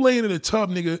 When you laying in a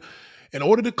tub, nigga, in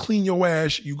order to clean your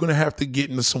ass, you're gonna have to get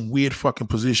into some weird fucking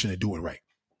position to do it right.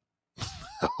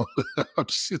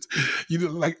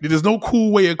 There's no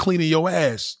cool way of cleaning your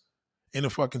ass in a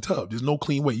fucking tub. There's no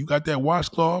clean way. You got that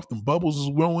washcloth, the bubbles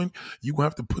is growing. You gonna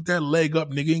have to put that leg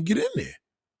up, nigga, and get in there.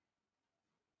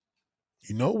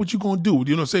 You know what you gonna do? You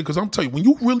know what I'm saying? Because I'm telling you, when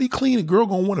you really clean, a girl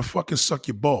gonna want to fucking suck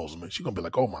your balls, man. She gonna be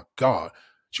like, oh my God.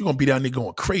 She gonna be down there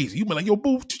going crazy. You be like, yo,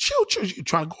 boo, chill. You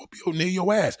trying to go up near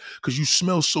your ass because you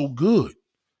smell so good.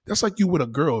 That's like you with a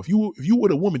girl. If you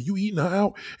with a woman, you eating her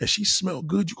out and she smell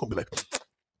good, you gonna be like,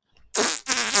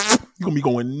 you're gonna be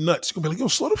going nuts. You're gonna be like, yo,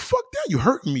 slow the fuck down. You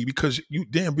hurting me because you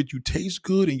taste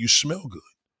good and you smell good.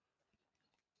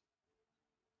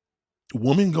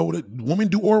 Women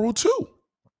do oral too.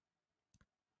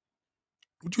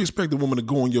 Would you expect a woman to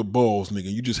go on your balls, nigga?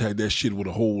 You just had that shit with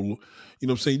a whole, you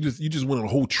know what I'm saying? You just went on a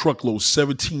whole truckload,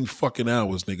 17 fucking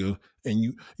hours, nigga, and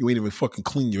you ain't even fucking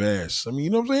clean your ass. I mean,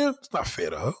 you know what I'm saying? It's not fair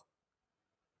to her.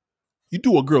 You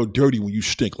do a girl dirty when you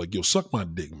stink. Like, yo, suck my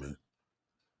dick, man.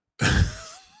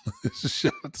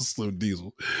 Shout out to Slim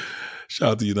Diesel. Shout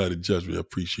out to United Judgment. I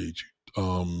appreciate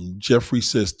you. Jeffrey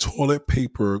says toilet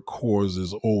paper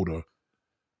causes odor.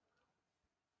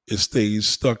 It stays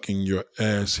stuck in your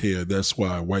ass hair. That's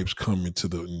why wipes come into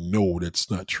the. No, that's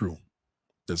not true.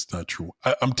 That's not true.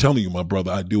 I'm telling you, my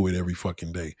brother, I do it every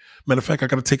fucking day. Matter of fact, I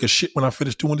got to take a shit when I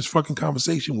finish doing this fucking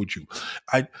conversation with you.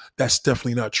 That's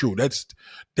definitely not true.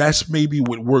 That's maybe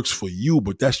what works for you,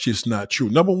 but that's just not true.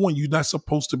 Number one, you're not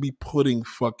supposed to be putting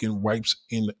fucking wipes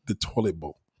in the toilet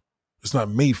bowl. It's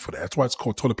not made for that. That's why it's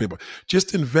called toilet paper.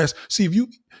 Just invest. See,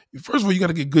 first of all, you got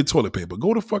to get good toilet paper.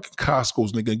 Go to fucking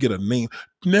Costco's, nigga, and get a name.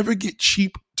 Never get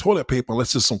cheap toilet paper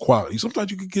unless it's some quality.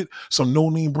 Sometimes you can get some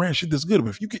no-name brand shit that's good.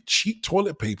 But if you get cheap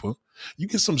toilet paper, you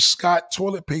get some Scott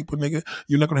toilet paper, nigga,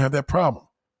 you're not going to have that problem.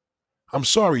 I'm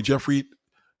sorry, Jeffrey.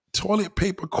 Toilet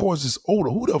paper causes odor.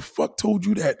 Who the fuck told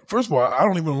you that? First of all, I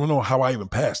don't even know how I even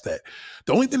passed that.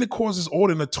 The only thing that causes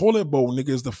odor in the toilet bowl, nigga,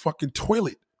 is the fucking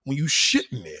toilet when you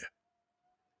shit in there.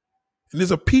 And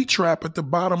there's a P-trap at the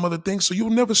bottom of the thing, so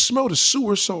you'll never smell the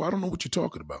sewer, so I don't know what you're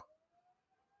talking about.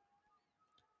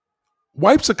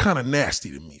 Wipes are kind of nasty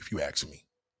to me, if you ask me.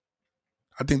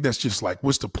 I think that's just like,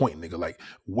 what's the point, nigga? Like,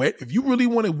 wet. If you really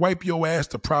want to wipe your ass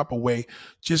the proper way,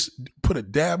 just put a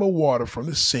dab of water from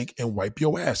the sink and wipe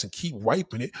your ass and keep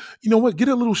wiping it. You know what? Get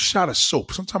a little shot of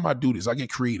soap. Sometimes I do this. I get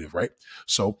creative, right?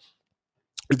 So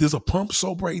if there's a pump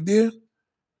soap right there,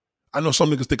 I know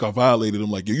some niggas think I violated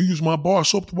them. Like, you use my bar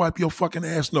soap to wipe your fucking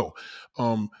ass. No.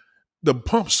 The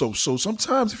pump soap. So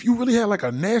sometimes if you really had like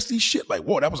a nasty shit, like,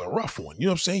 whoa, that was a rough one. You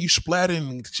know what I'm saying? You splattered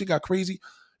and shit got crazy.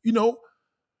 You know,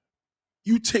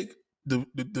 you take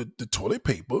the toilet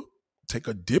paper, take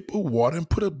a dip of water and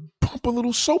pump a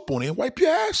little soap on it and wipe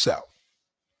your ass out.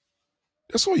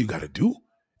 That's all you got to do.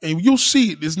 And you'll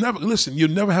see, you'll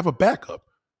never have a backup.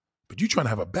 But you trying to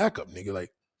have a backup, nigga.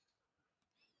 Like,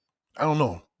 I don't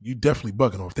know. You definitely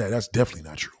bugging off that. That's definitely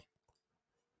not true.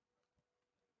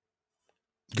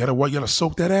 You gotta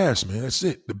soak that ass, man. That's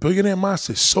it. The billionaire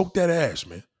mindset, soak that ass,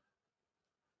 man.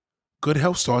 Good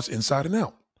health starts inside and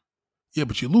out. Yeah,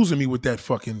 but you're losing me with that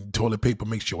fucking toilet paper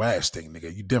makes your ass stink,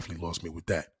 nigga. You definitely lost me with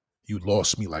that. You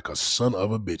lost me like a son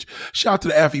of a bitch. Shout out to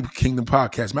the Affy Kingdom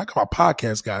Podcast, man. I got my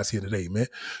podcast guys here today, man.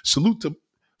 Salute to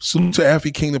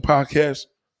Affy Kingdom Podcast.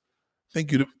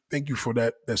 Thank you for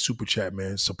that super chat,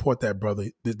 man. Support that brother.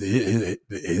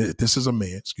 This is a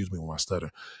man. Excuse me when I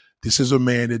stutter. This is a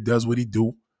man that does what he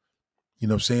do. You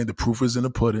know what I'm saying? The proof is in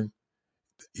the pudding.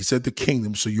 He said the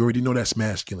kingdom, so you already know that's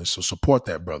masculine. So support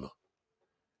that brother.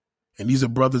 And these are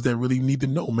brothers that really need to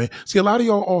know, man. See, a lot of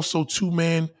y'all also too,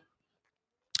 man.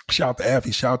 Shout out to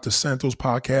Affy. Shout out to Santos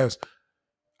Podcast.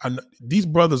 These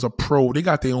brothers are pro. They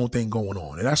got their own thing going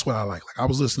on. And that's what I like. Like, I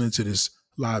was listening to this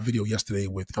live video yesterday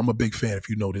I'm a big fan, if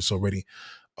you know this already,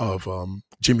 of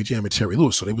Jimmy Jam and Terry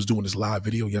Lewis. So they was doing this live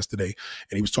video yesterday,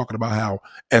 and he was talking about how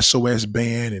SOS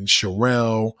Band and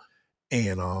Sherelle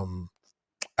and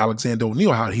Alexander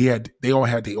O'Neal, how they all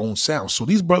had their own sound. So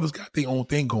these brothers got their own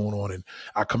thing going on, and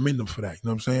I commend them for that. You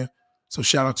know what I'm saying? So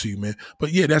shout out to you, man.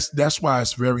 But yeah, that's why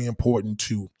it's very important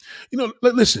to,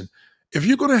 listen, if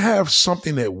you're going to have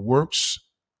something that works,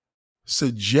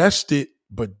 suggest it,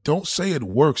 but don't say it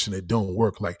works and it don't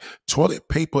work. Like, toilet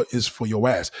paper is for your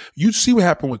ass. You see what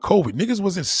happened with COVID. Niggas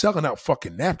wasn't selling out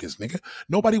fucking napkins, nigga.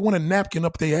 Nobody want a napkin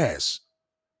up their ass.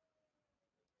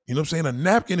 You know what I'm saying? A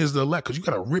napkin is the because you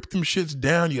got to rip them shits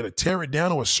down. You got to tear it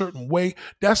down a certain way.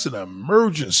 That's an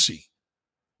emergency.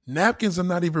 Napkins are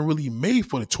not even really made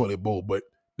for the toilet bowl, but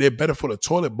they're better for the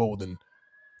toilet bowl than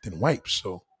wipes.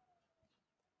 So,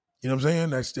 you know what I'm saying?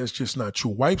 That's just not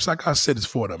true. Wipes, like I said, is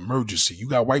for an emergency. You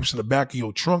got wipes in the back of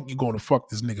your trunk. You're going to fuck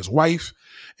this nigga's wife,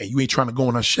 and you ain't trying to go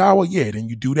in her shower. Yeah, then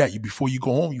you do that. Before you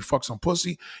go home, you fuck some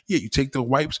pussy. Yeah, you take the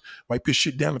wipes, wipe your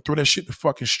shit down, and throw that shit in the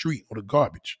fucking street or the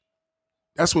garbage.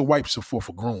 That's what wipes are for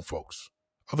grown folks.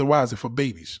 Otherwise, they're for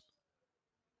babies.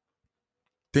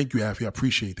 Thank you, Affy. I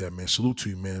appreciate that, man. Salute to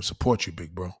you, man. Support you,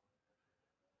 big bro.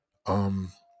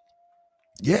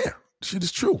 Yeah, shit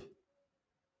is true.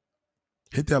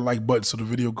 Hit that like button so the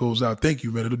video goes out. Thank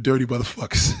you, man. The dirty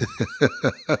motherfuckers.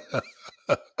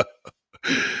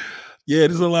 Yeah,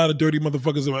 there's a lot of dirty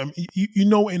motherfuckers.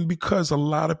 And because a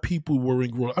lot of people were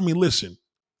in growth. I mean, listen,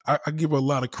 I give a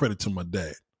lot of credit to my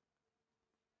dad,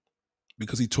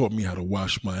 because he taught me how to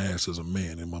wash my ass as a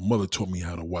man, and my mother taught me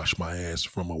how to wash my ass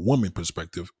from a woman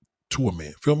perspective to a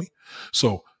man. Feel me?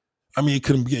 So, I mean, it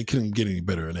couldn't get any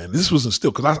better than that. This wasn't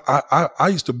still, because I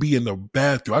used to be in the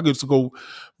bathroom. I used to go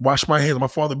wash my hands. My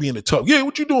father be in the tub. Yeah,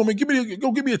 what you doing, man? Give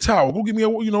me a towel. Go give me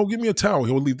a towel.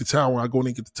 He'll leave the towel, and I go in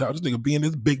and get the towel. This nigga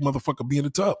this big motherfucker be in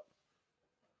the tub.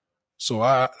 So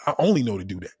I only know to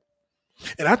do that.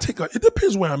 And it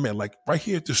depends where I'm at. Like right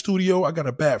here at the studio, I got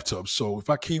a bathtub. So if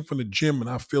I came from the gym and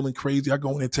I'm feeling crazy, I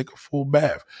go in and take a full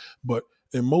bath. But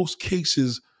in most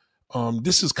cases,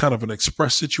 this is kind of an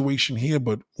express situation here.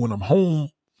 But when I'm home,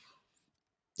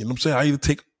 you know what I'm saying? I either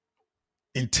take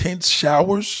intense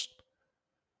showers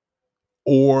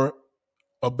or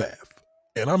a bath.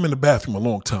 And I'm in the bathroom a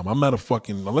long time. I'm not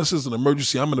unless it's an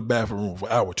emergency, I'm in the bathroom for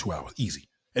an hour, 2 hours. Easy.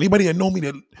 Anybody that know me,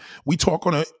 that we talk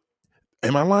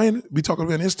am I lying? We talking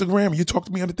on Instagram, you talk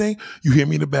to me on the thing, you hear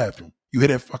me in the bathroom. You hear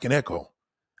that fucking echo.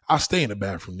 I stay in the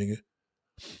bathroom, nigga.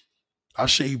 I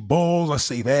shave balls, I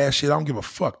shave ass shit. I don't give a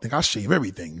fuck, nigga. I shave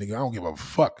everything, nigga. I don't give a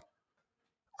fuck.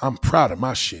 I'm proud of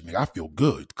my shit, nigga. I feel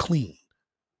good, clean.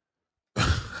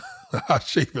 I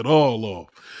shave it all off.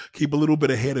 Keep a little bit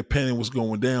of hair depending on what's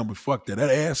going down, but fuck that. That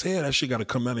ass hair, that shit got to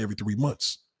come down every 3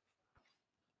 months.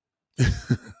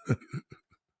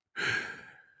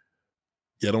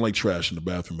 Yeah, I don't like trash in the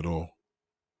bathroom at all.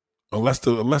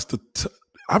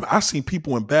 I've seen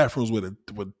people in bathrooms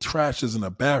with trash is in the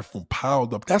bathroom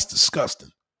piled up. That's disgusting.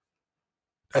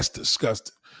 That's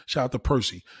disgusting. Shout out to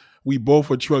Percy. We both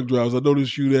are truck drivers. I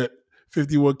noticed you that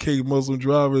 51K Muslim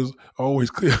drivers are always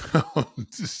clear.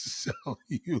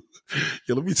 Yeah,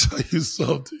 let me tell you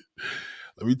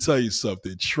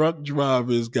something. Truck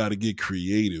drivers got to get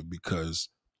creative, because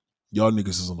y'all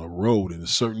niggas is on the road, and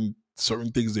there's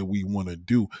certain things that we want to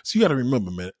do. So you got to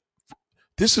remember, man,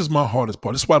 This is my hardest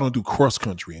part. This is why I don't do cross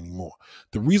country anymore.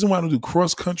 The reason why I don't do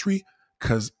cross country,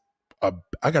 because I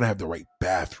gotta have the right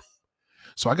bathroom.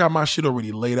 So I got my shit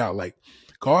already laid out. Like,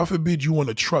 God forbid you on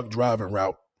a truck driving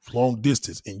route long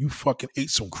distance and you fucking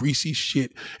ate some greasy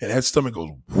shit and that stomach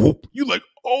goes whoop. You like,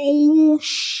 oh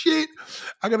shit.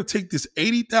 I gotta take this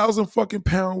 80,000 fucking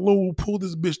pound load, pull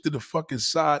this bitch to the fucking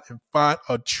side and find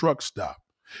a truck stop.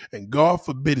 And God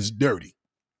forbid it's dirty.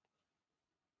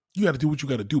 You gotta do what you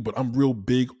gotta do, but I'm real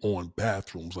big on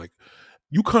bathrooms. Like,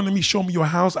 you come to me, show me your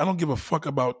house. I don't give a fuck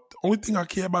about. The only thing I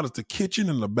care about is the kitchen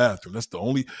and the bathroom. That's the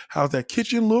only. How's that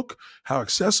kitchen look? How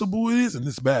accessible it is, and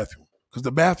this bathroom. Because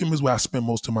the bathroom is where I spend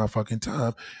most of my fucking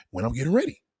time when I'm getting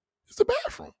ready. It's the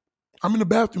bathroom. I'm in the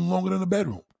bathroom longer than the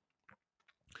bedroom.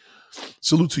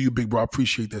 Salute to you, big bro. I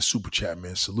appreciate that super chat,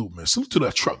 man. Salute, man. Salute to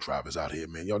the truck drivers out here,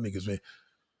 man. Y'all niggas, man.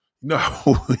 No,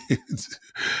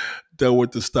 that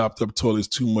went to stopped up toilets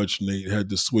too much, Nate. Had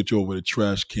to switch over the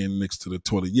trash can next to the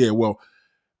toilet. Yeah, well,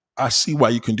 I see why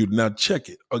you can do that. Now check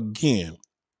it. Again,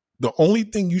 the only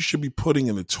thing you should be putting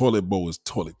in the toilet bowl is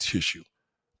toilet tissue.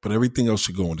 But everything else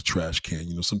should go in the trash can.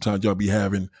 You know, sometimes y'all be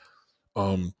having,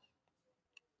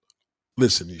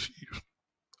 listen,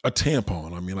 a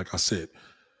tampon. I mean, like I said,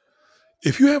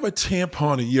 if you have a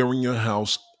tampon a year in your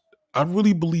house, I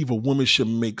really believe a woman should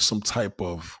make some type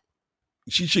of,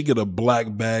 she should get a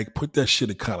black bag, put that shit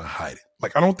and kind of hide it.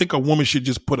 Like, I don't think a woman should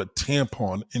just put a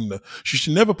tampon she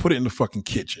should never put it in the fucking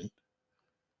kitchen.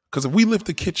 Because if we lift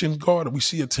the kitchen guard and we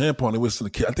see a tampon and it's in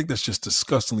the kitchen, I think that's just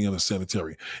disgustingly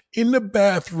unsanitary. In the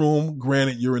bathroom,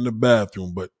 granted, you're in the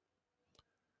bathroom, but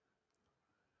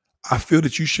I feel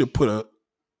that you should put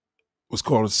what's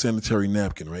called a sanitary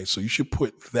napkin, right? So you should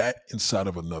put that inside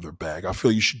of another bag. I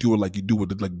feel you should do it like you do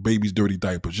with like baby's dirty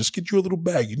diapers. Just get you a little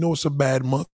bag. You know it's a bad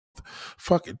month.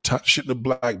 Fuck it, touch shit in a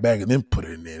black bag and then put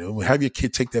it in there. Have your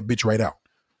kid take that bitch right out.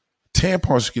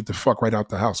 Tampons get the fuck right out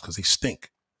the house because they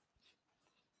stink.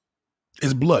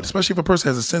 It's blood, especially if a person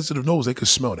has a sensitive nose, they could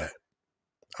smell that.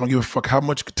 I don't give a fuck how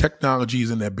much technology is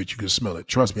in that bitch, you can smell it.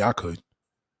 Trust me, I could.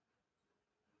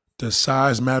 Does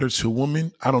size matter to a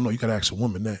woman? I don't know. You gotta ask a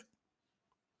woman that.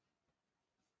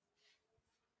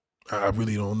 I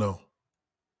really don't know.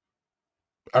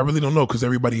 I really don't know because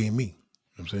everybody ain't me. You know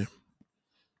what I'm saying?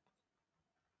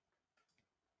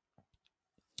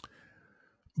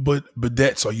 But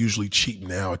bidets are usually cheap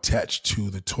now, attached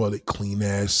to the toilet, clean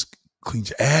ass.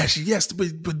 Yes,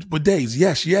 bidets.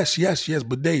 Yes,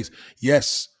 bidets.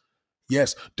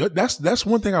 Yes. That's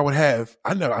one thing I would have.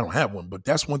 I don't have one, but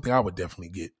that's one thing I would definitely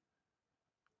get.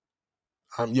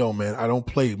 Man, I don't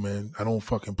play, man. I don't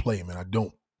fucking play, man. I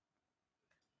don't.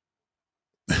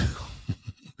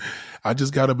 I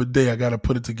just got a bidet. I got to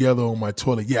put it together on my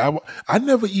toilet. Yeah, I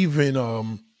never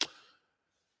even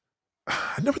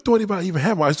I never thought about even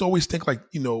having one. I just always think like,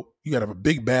 you got to have a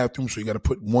big bathroom, so you got to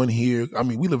put one here. I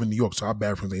mean, we live in New York, so our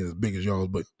bathrooms ain't as big as y'all's,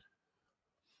 but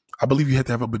I believe you have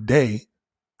to have a bidet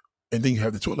and then you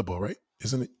have the toilet bowl, right?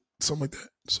 Isn't it something like that?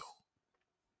 So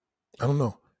I don't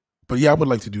know. But yeah, I would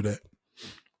like to do that.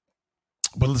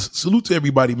 But listen, salute to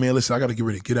everybody, man. Listen, I got to get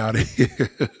ready to get out of here.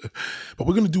 But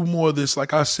we're going to do more of this.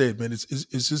 Like I said, man, it's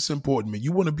just important, man.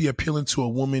 You want to be appealing to a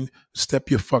woman, step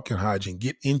your fucking hygiene.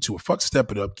 Get into it. Fuck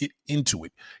step it up. Get into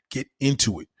it. Get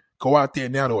into it. Go out there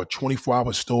now to a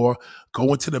 24-hour store.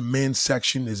 Go into the men's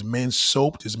section. There's men's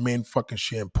soap. There's men fucking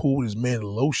shampoo. There's men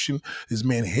lotion. There's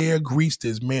men hair grease.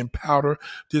 There's men powder.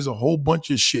 There's a whole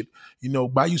bunch of shit.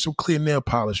 Buy you some clear nail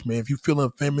polish, man. If you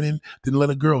feeling feminine, then let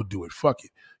a girl do it. Fuck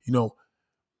it.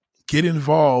 Get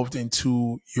involved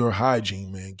into your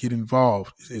hygiene, man. Get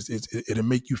involved. It'll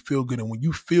make you feel good. And when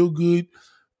you feel good,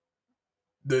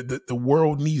 the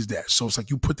world needs that. So it's like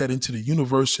you put that into the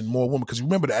universe and more women. Because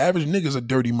remember, the average nigga's a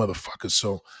dirty motherfucker.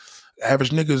 So average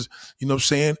niggas,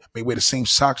 may wear the same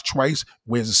socks twice,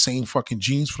 wears the same fucking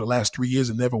jeans for the last 3 years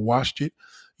and never washed it.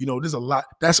 There's a lot.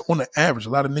 That's on the average. A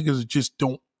lot of niggas just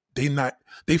don't,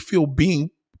 they feel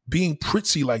being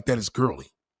prissy like that is girly.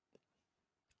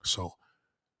 So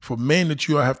for men that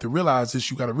you have to realize this,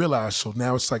 you got to realize. So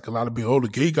now it's like a lot of people, the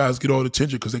gay guys get all the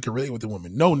attention because they can relate with the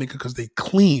women. No, nigga, because they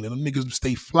clean and the niggas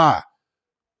stay fly.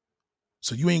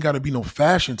 So you ain't got to be no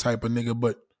fashion type of nigga,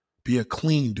 but be a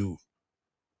clean dude.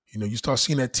 You start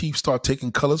seeing that teeth start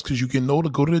taking colors because you get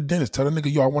older, go to the dentist. Tell the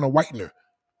nigga, I want a whitener.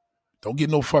 Don't get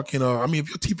no fucking, if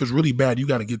your teeth is really bad, you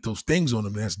got to get those things on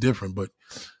them. That's different. But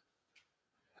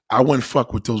I wouldn't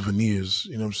fuck with those veneers.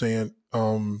 You know what I'm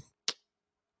saying?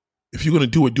 If you're gonna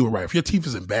do it right. If your teeth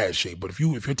is in bad shape, but if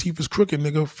your teeth is crooked,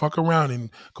 nigga, fuck around and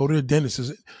go to the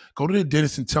dentist. Go to the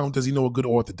dentist and tell him, does he know a good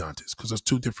orthodontist? Because there's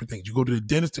two different things. You go to the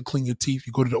dentist to clean your teeth.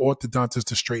 You go to the orthodontist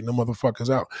to straighten the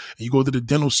motherfuckers out. And you go to the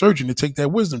dental surgeon to take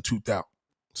that wisdom tooth out.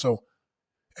 So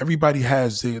everybody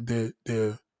has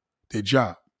their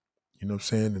job. You know what I'm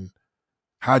saying? And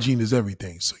hygiene is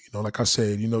everything. So, like I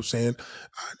said, you know what I'm saying?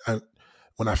 I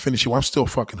when I finish it, well, I'm still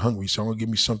fucking hungry, so I'm gonna give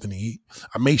me something to eat.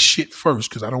 I may shit first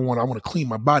because I want to clean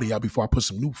my body out before I put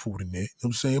some new food in there. You know what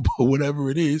I'm saying? But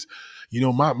whatever it is,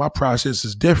 my process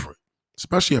is different.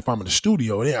 Especially if I'm in the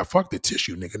studio. Yeah, fuck the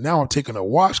tissue, nigga. Now I'm taking a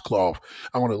washcloth.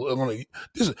 I'm gonna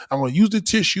use the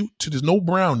tissue till there's no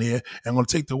brown there, and I'm gonna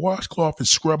take the washcloth and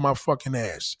scrub my fucking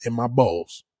ass and my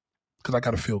balls. Because I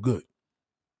gotta feel good.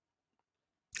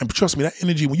 And trust me, that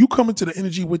energy, when you come into the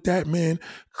energy with that, man,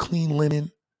 clean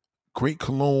linen, great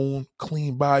cologne,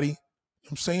 clean body, you know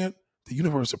what I'm saying? The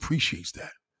universe appreciates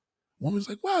that. Woman's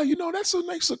like, wow, that's a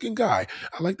nice looking guy.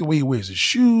 I like the way he wears his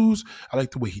shoes. I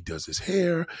like the way he does his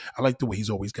hair. I like the way he's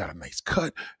always got a nice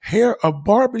cut. Hair, a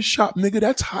barber shop, nigga,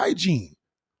 that's hygiene.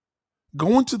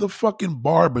 Going to the fucking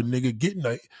barber,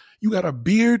 nigga, you got a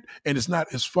beard and it's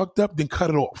not as fucked up, then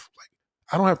cut it off. Like,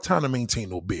 I don't have time to maintain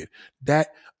no beard.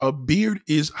 A beard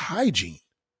is hygiene.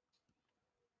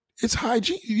 It's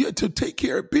hygiene. To take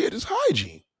care of beard is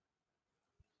hygiene.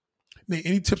 Now,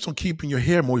 any tips on keeping your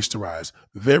hair moisturized?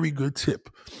 Very good tip.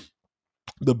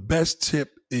 The best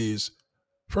tip is,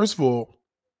 first of all,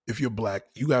 if you're black,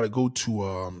 you got to go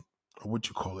to what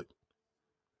you call it,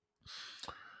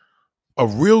 a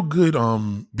real good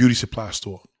beauty supply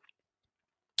store,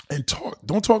 and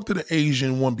don't talk to the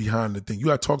Asian one behind the thing. You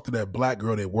got to talk to that black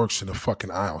girl that works in the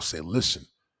fucking aisle. Say, listen,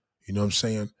 you know what I'm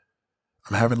saying?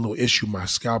 I'm having a little issue. My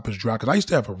scalp is dry. Because I used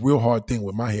to have a real hard thing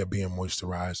with my hair being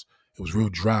moisturized. It was real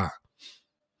dry.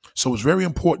 So it's very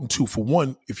important too. For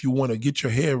one, if you want to get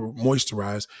your hair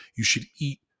moisturized, you should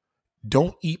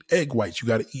don't eat egg whites. You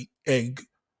got to eat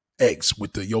eggs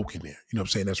with the yolk in there. You know what I'm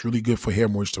saying? That's really good for hair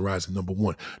moisturizing, number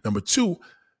one. Number two,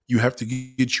 you have to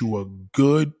get you a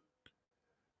good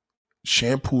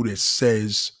shampoo that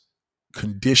says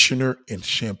conditioner and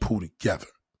shampoo together.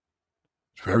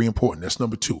 Very important. That's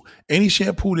number two. Any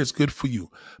shampoo that's good for you,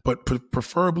 but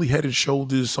preferably Head and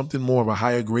Shoulders, something more of a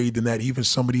higher grade than that, even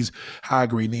some of these high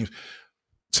grade names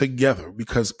together,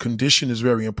 because condition is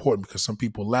very important because some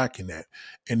people lack in that.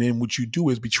 And then what you do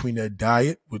is between that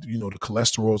diet with, the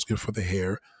cholesterol is good for the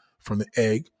hair from the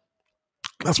egg.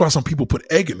 That's why some people put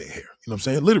egg in their hair. You know what I'm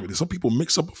saying? Literally, some people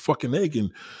mix up a fucking egg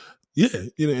and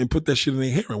and put that shit in their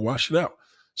hair and wash it out.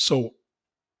 So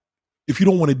if you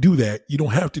don't want to do that, you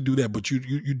don't have to do that, but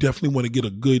you definitely want to get a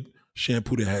good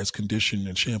shampoo that has condition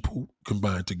and shampoo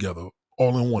combined together,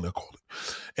 all in one, I call it.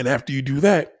 And after you do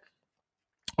that,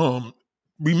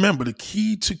 remember the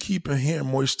key to keeping hair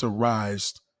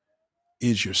moisturized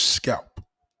is your scalp.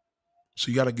 So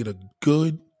you got to get a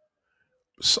good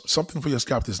something for your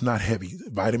scalp that's not heavy.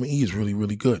 Vitamin E is really,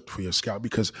 really good for your scalp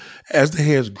because as the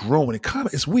hair is growing,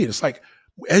 it's weird. It's like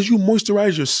as you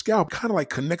moisturize your scalp, kind of like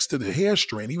connects to the hair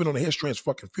strand, even though the hair strand is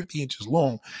fucking 50 inches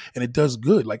long, and it does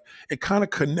good. Like it kind of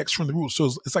connects from the root.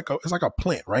 So it's like a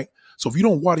plant, right? So if you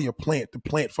don't water your plant, the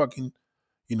plant fucking,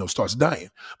 starts dying.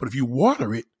 But if you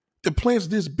water it, the plant's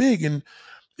this big and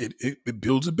it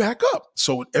builds it back up.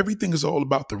 So everything is all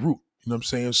about the root. You know what I'm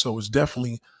saying? So it's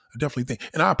definitely thing.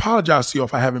 And I apologize to you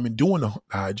if I haven't been doing the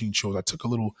hygiene shows. I took a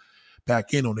little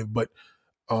back in on it, but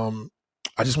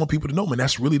I just want people to know, man,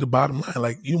 that's really the bottom line.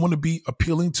 Like, you want to be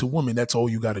appealing to women, that's all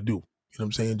you got to do. You know what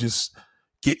I'm saying? Just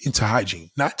get into hygiene,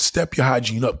 not step your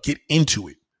hygiene up. Get into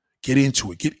it. Get into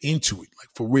it. Like,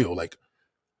 for real. Like,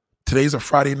 today's a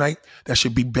Friday night. That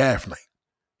should be bath night.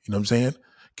 You know what I'm saying?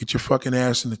 Get your fucking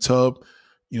ass in the tub.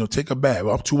 Take a bath.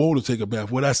 Well, I'm too old to take a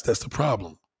bath. Well, that's the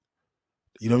problem.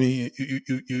 You know what I mean?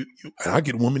 You and I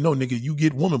get woman. No, nigga, you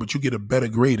get woman, but you get a better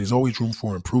grade. There's always room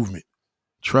for improvement.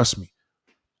 Trust me.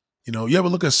 You ever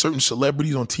look at certain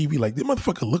celebrities on TV, like, they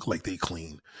motherfucker look like they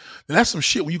clean. And that's some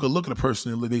shit when you can look at a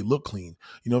person and they look clean.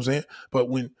 You know what I'm saying? But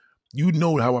when you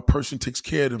know how a person takes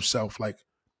care of themselves, like,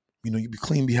 you be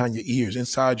clean behind your ears,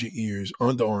 inside your ears,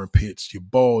 under armpits, your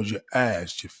balls, your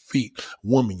ass, your feet,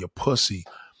 woman, your pussy.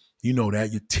 You know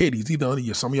that, your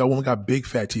titties, some of y'all women got big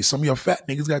fat titties. Some of y'all fat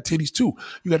niggas got titties too.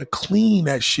 You got to clean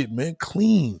that shit, man.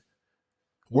 Clean.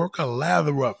 Work a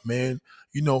lather up, man.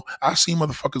 I see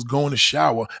motherfuckers go in the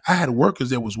shower. I had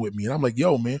workers that was with me, and I'm like,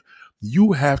 yo, man,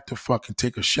 you have to fucking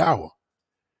take a shower.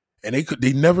 And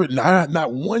they never,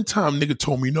 not one time nigga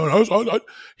told me, no,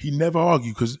 he never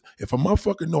argued. Because if a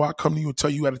motherfucker know I come to you and tell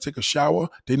you how to take a shower,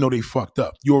 they know they fucked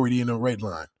up. You already in the red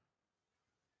line.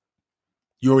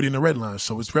 You're already in the red line.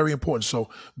 So it's very important. So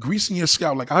greasing your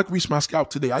scalp, like I grease my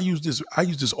scalp today. I use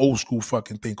this old school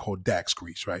fucking thing called Dax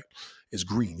grease, right? It's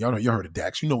green. Y'all heard of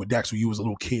Dax. You know what Dax, when you was a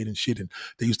little kid and shit, and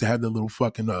they used to have the little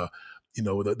fucking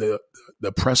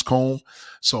the press comb.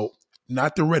 So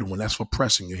Not the red one. That's for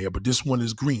pressing your hair. But this one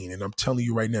is green. And I'm telling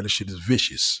you right now, this shit is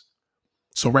vicious.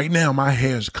 So right now, my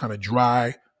hair is kind of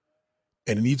dry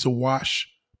and it needs a wash.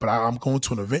 But I'm going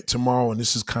to an event tomorrow, and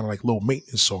this is kind of like low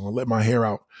maintenance. So I'm going to let my hair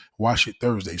out, wash it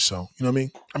Thursday. So, you know what I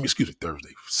mean? Excuse me,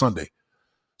 Thursday, Sunday.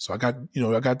 So I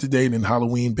got today and then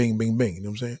Halloween, bang, bang, bang. You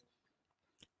know what I'm saying?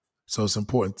 So it's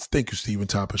important. Thank you, Stephen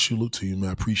Topper. Salute to you,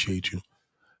 man. I appreciate you.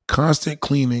 Constant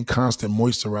cleaning, constant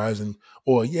moisturizing,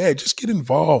 or just get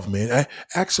involved, man.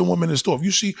 Ask a woman in the store. If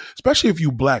you see, especially if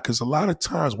you black, because a lot of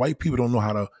times white people don't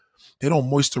know they don't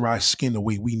moisturize skin the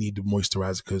way we need to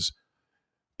moisturize it, because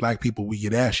black people, we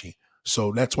get ashy.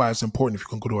 So that's why it's important, if you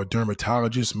can go to a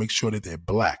dermatologist, make sure that they're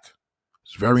black.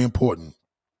 It's very important,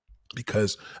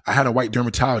 because I had a white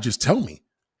dermatologist tell me,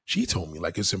 she told me,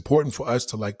 like, it's important for us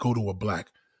to like go to a black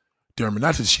dermatologist.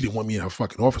 Not that she didn't want me in her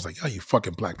fucking office, like, oh, you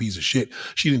fucking black piece of shit.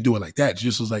 She didn't do it like that. She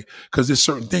just was like, because there's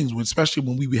certain things, especially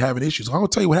when we be having issues. I'm gonna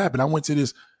tell you what happened. I went to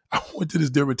this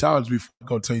dermatologist before. I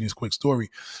go tell you this quick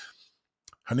story.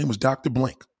 Her name was Dr.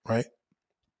 Blank, right?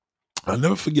 I'll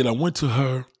never forget. I went to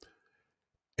her,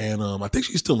 and I think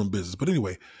she's still in business. But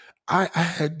anyway, I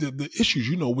had the issues,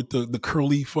 with the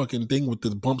curly fucking thing with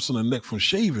the bumps on the neck from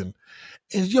shaving.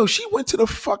 And she went to the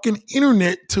fucking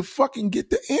internet to fucking get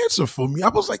the answer for me. I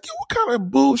was like, what kind of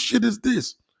bullshit is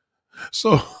this?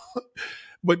 So,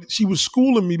 but she was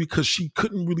schooling me because she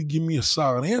couldn't really give me a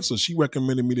solid answer. She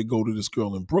recommended me to go to this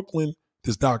girl in Brooklyn,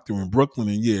 this doctor in Brooklyn.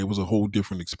 And it was a whole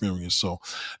different experience. So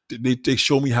they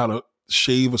showed me how to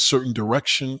shave a certain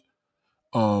direction,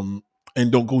 and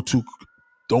don't go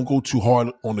too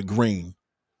hard on the grain.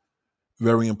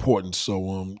 Very important.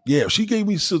 So she gave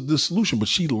me the solution, but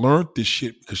she learned this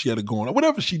shit because she had to go on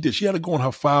whatever she did. She had to go on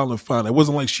her file and find it. It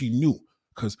wasn't like she knew,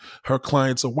 because her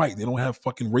clients are white. They don't have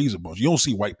fucking razor bumps. You don't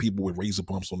see white people with razor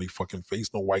bumps on their fucking face.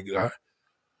 No white guy.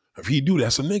 If he do,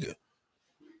 that's a nigga.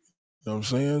 You know what I'm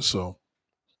saying? So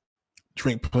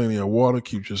drink plenty of water,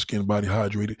 keep your skin body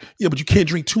hydrated. Yeah, but you can't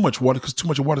drink too much water, because too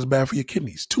much water is bad for your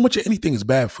kidneys. Too much of anything is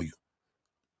bad for you.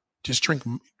 Just drink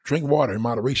water in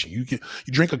moderation. You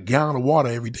drink a gallon of water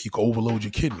every day, you can overload your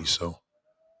kidneys. So,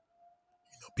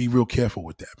 be real careful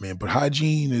with that, man. But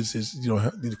hygiene is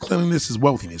cleanliness is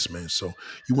wealthiness, man. So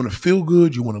you want to feel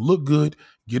good, you want to look good,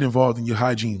 get involved in your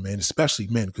hygiene, man. Especially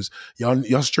men, because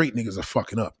y'all straight niggas are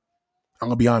fucking up. I'm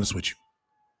gonna be honest with you.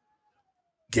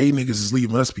 Gay niggas is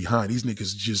leaving us behind. These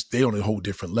niggas they on a whole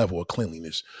different level of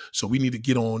cleanliness. So we need to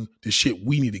get on the shit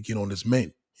we need to get on as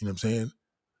men. You know what I'm saying?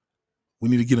 We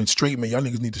need to get in straight, man. Y'all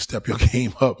niggas need to step your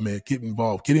game up, man. Get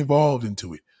involved. Get involved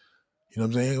into it. You know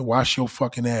what I'm saying? Wash your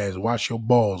fucking ass. Wash your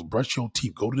balls. Brush your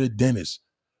teeth. Go to the dentist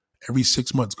every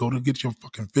 6 months. Go to get your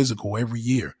fucking physical every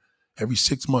year. Every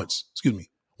 6 months. Excuse me.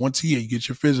 Once a year, you get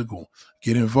your physical.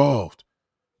 Get involved.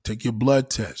 Take your blood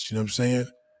test. You know what I'm saying?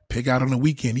 Pick out on the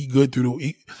weekend. Eat good through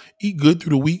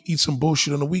the week. Eat some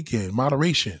bullshit on the weekend.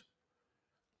 Moderation.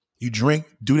 You drink.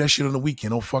 Do that shit on the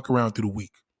weekend. Don't fuck around through the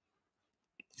week.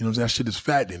 You know, that shit is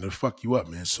fattening. It'll fuck you up,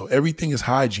 man. So everything is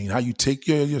hygiene. How you take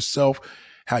care of yourself,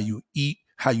 how you eat,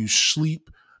 how you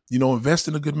sleep. Invest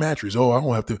in a good mattress. Oh, I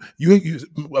don't have to.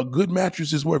 A good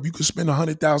mattress is worth. You could spend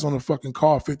 $100,000 on a fucking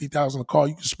car, $50,000 on a car.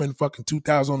 You could spend fucking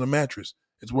 $2,000 on a mattress.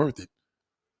 It's worth it.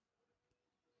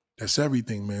 That's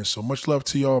everything, man. So much love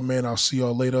to y'all, man. I'll see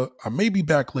y'all later. I may be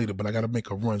back later, but I got to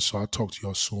make a run, so I'll talk to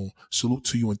y'all soon. Salute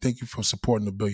to you, and thank you for supporting the Billion.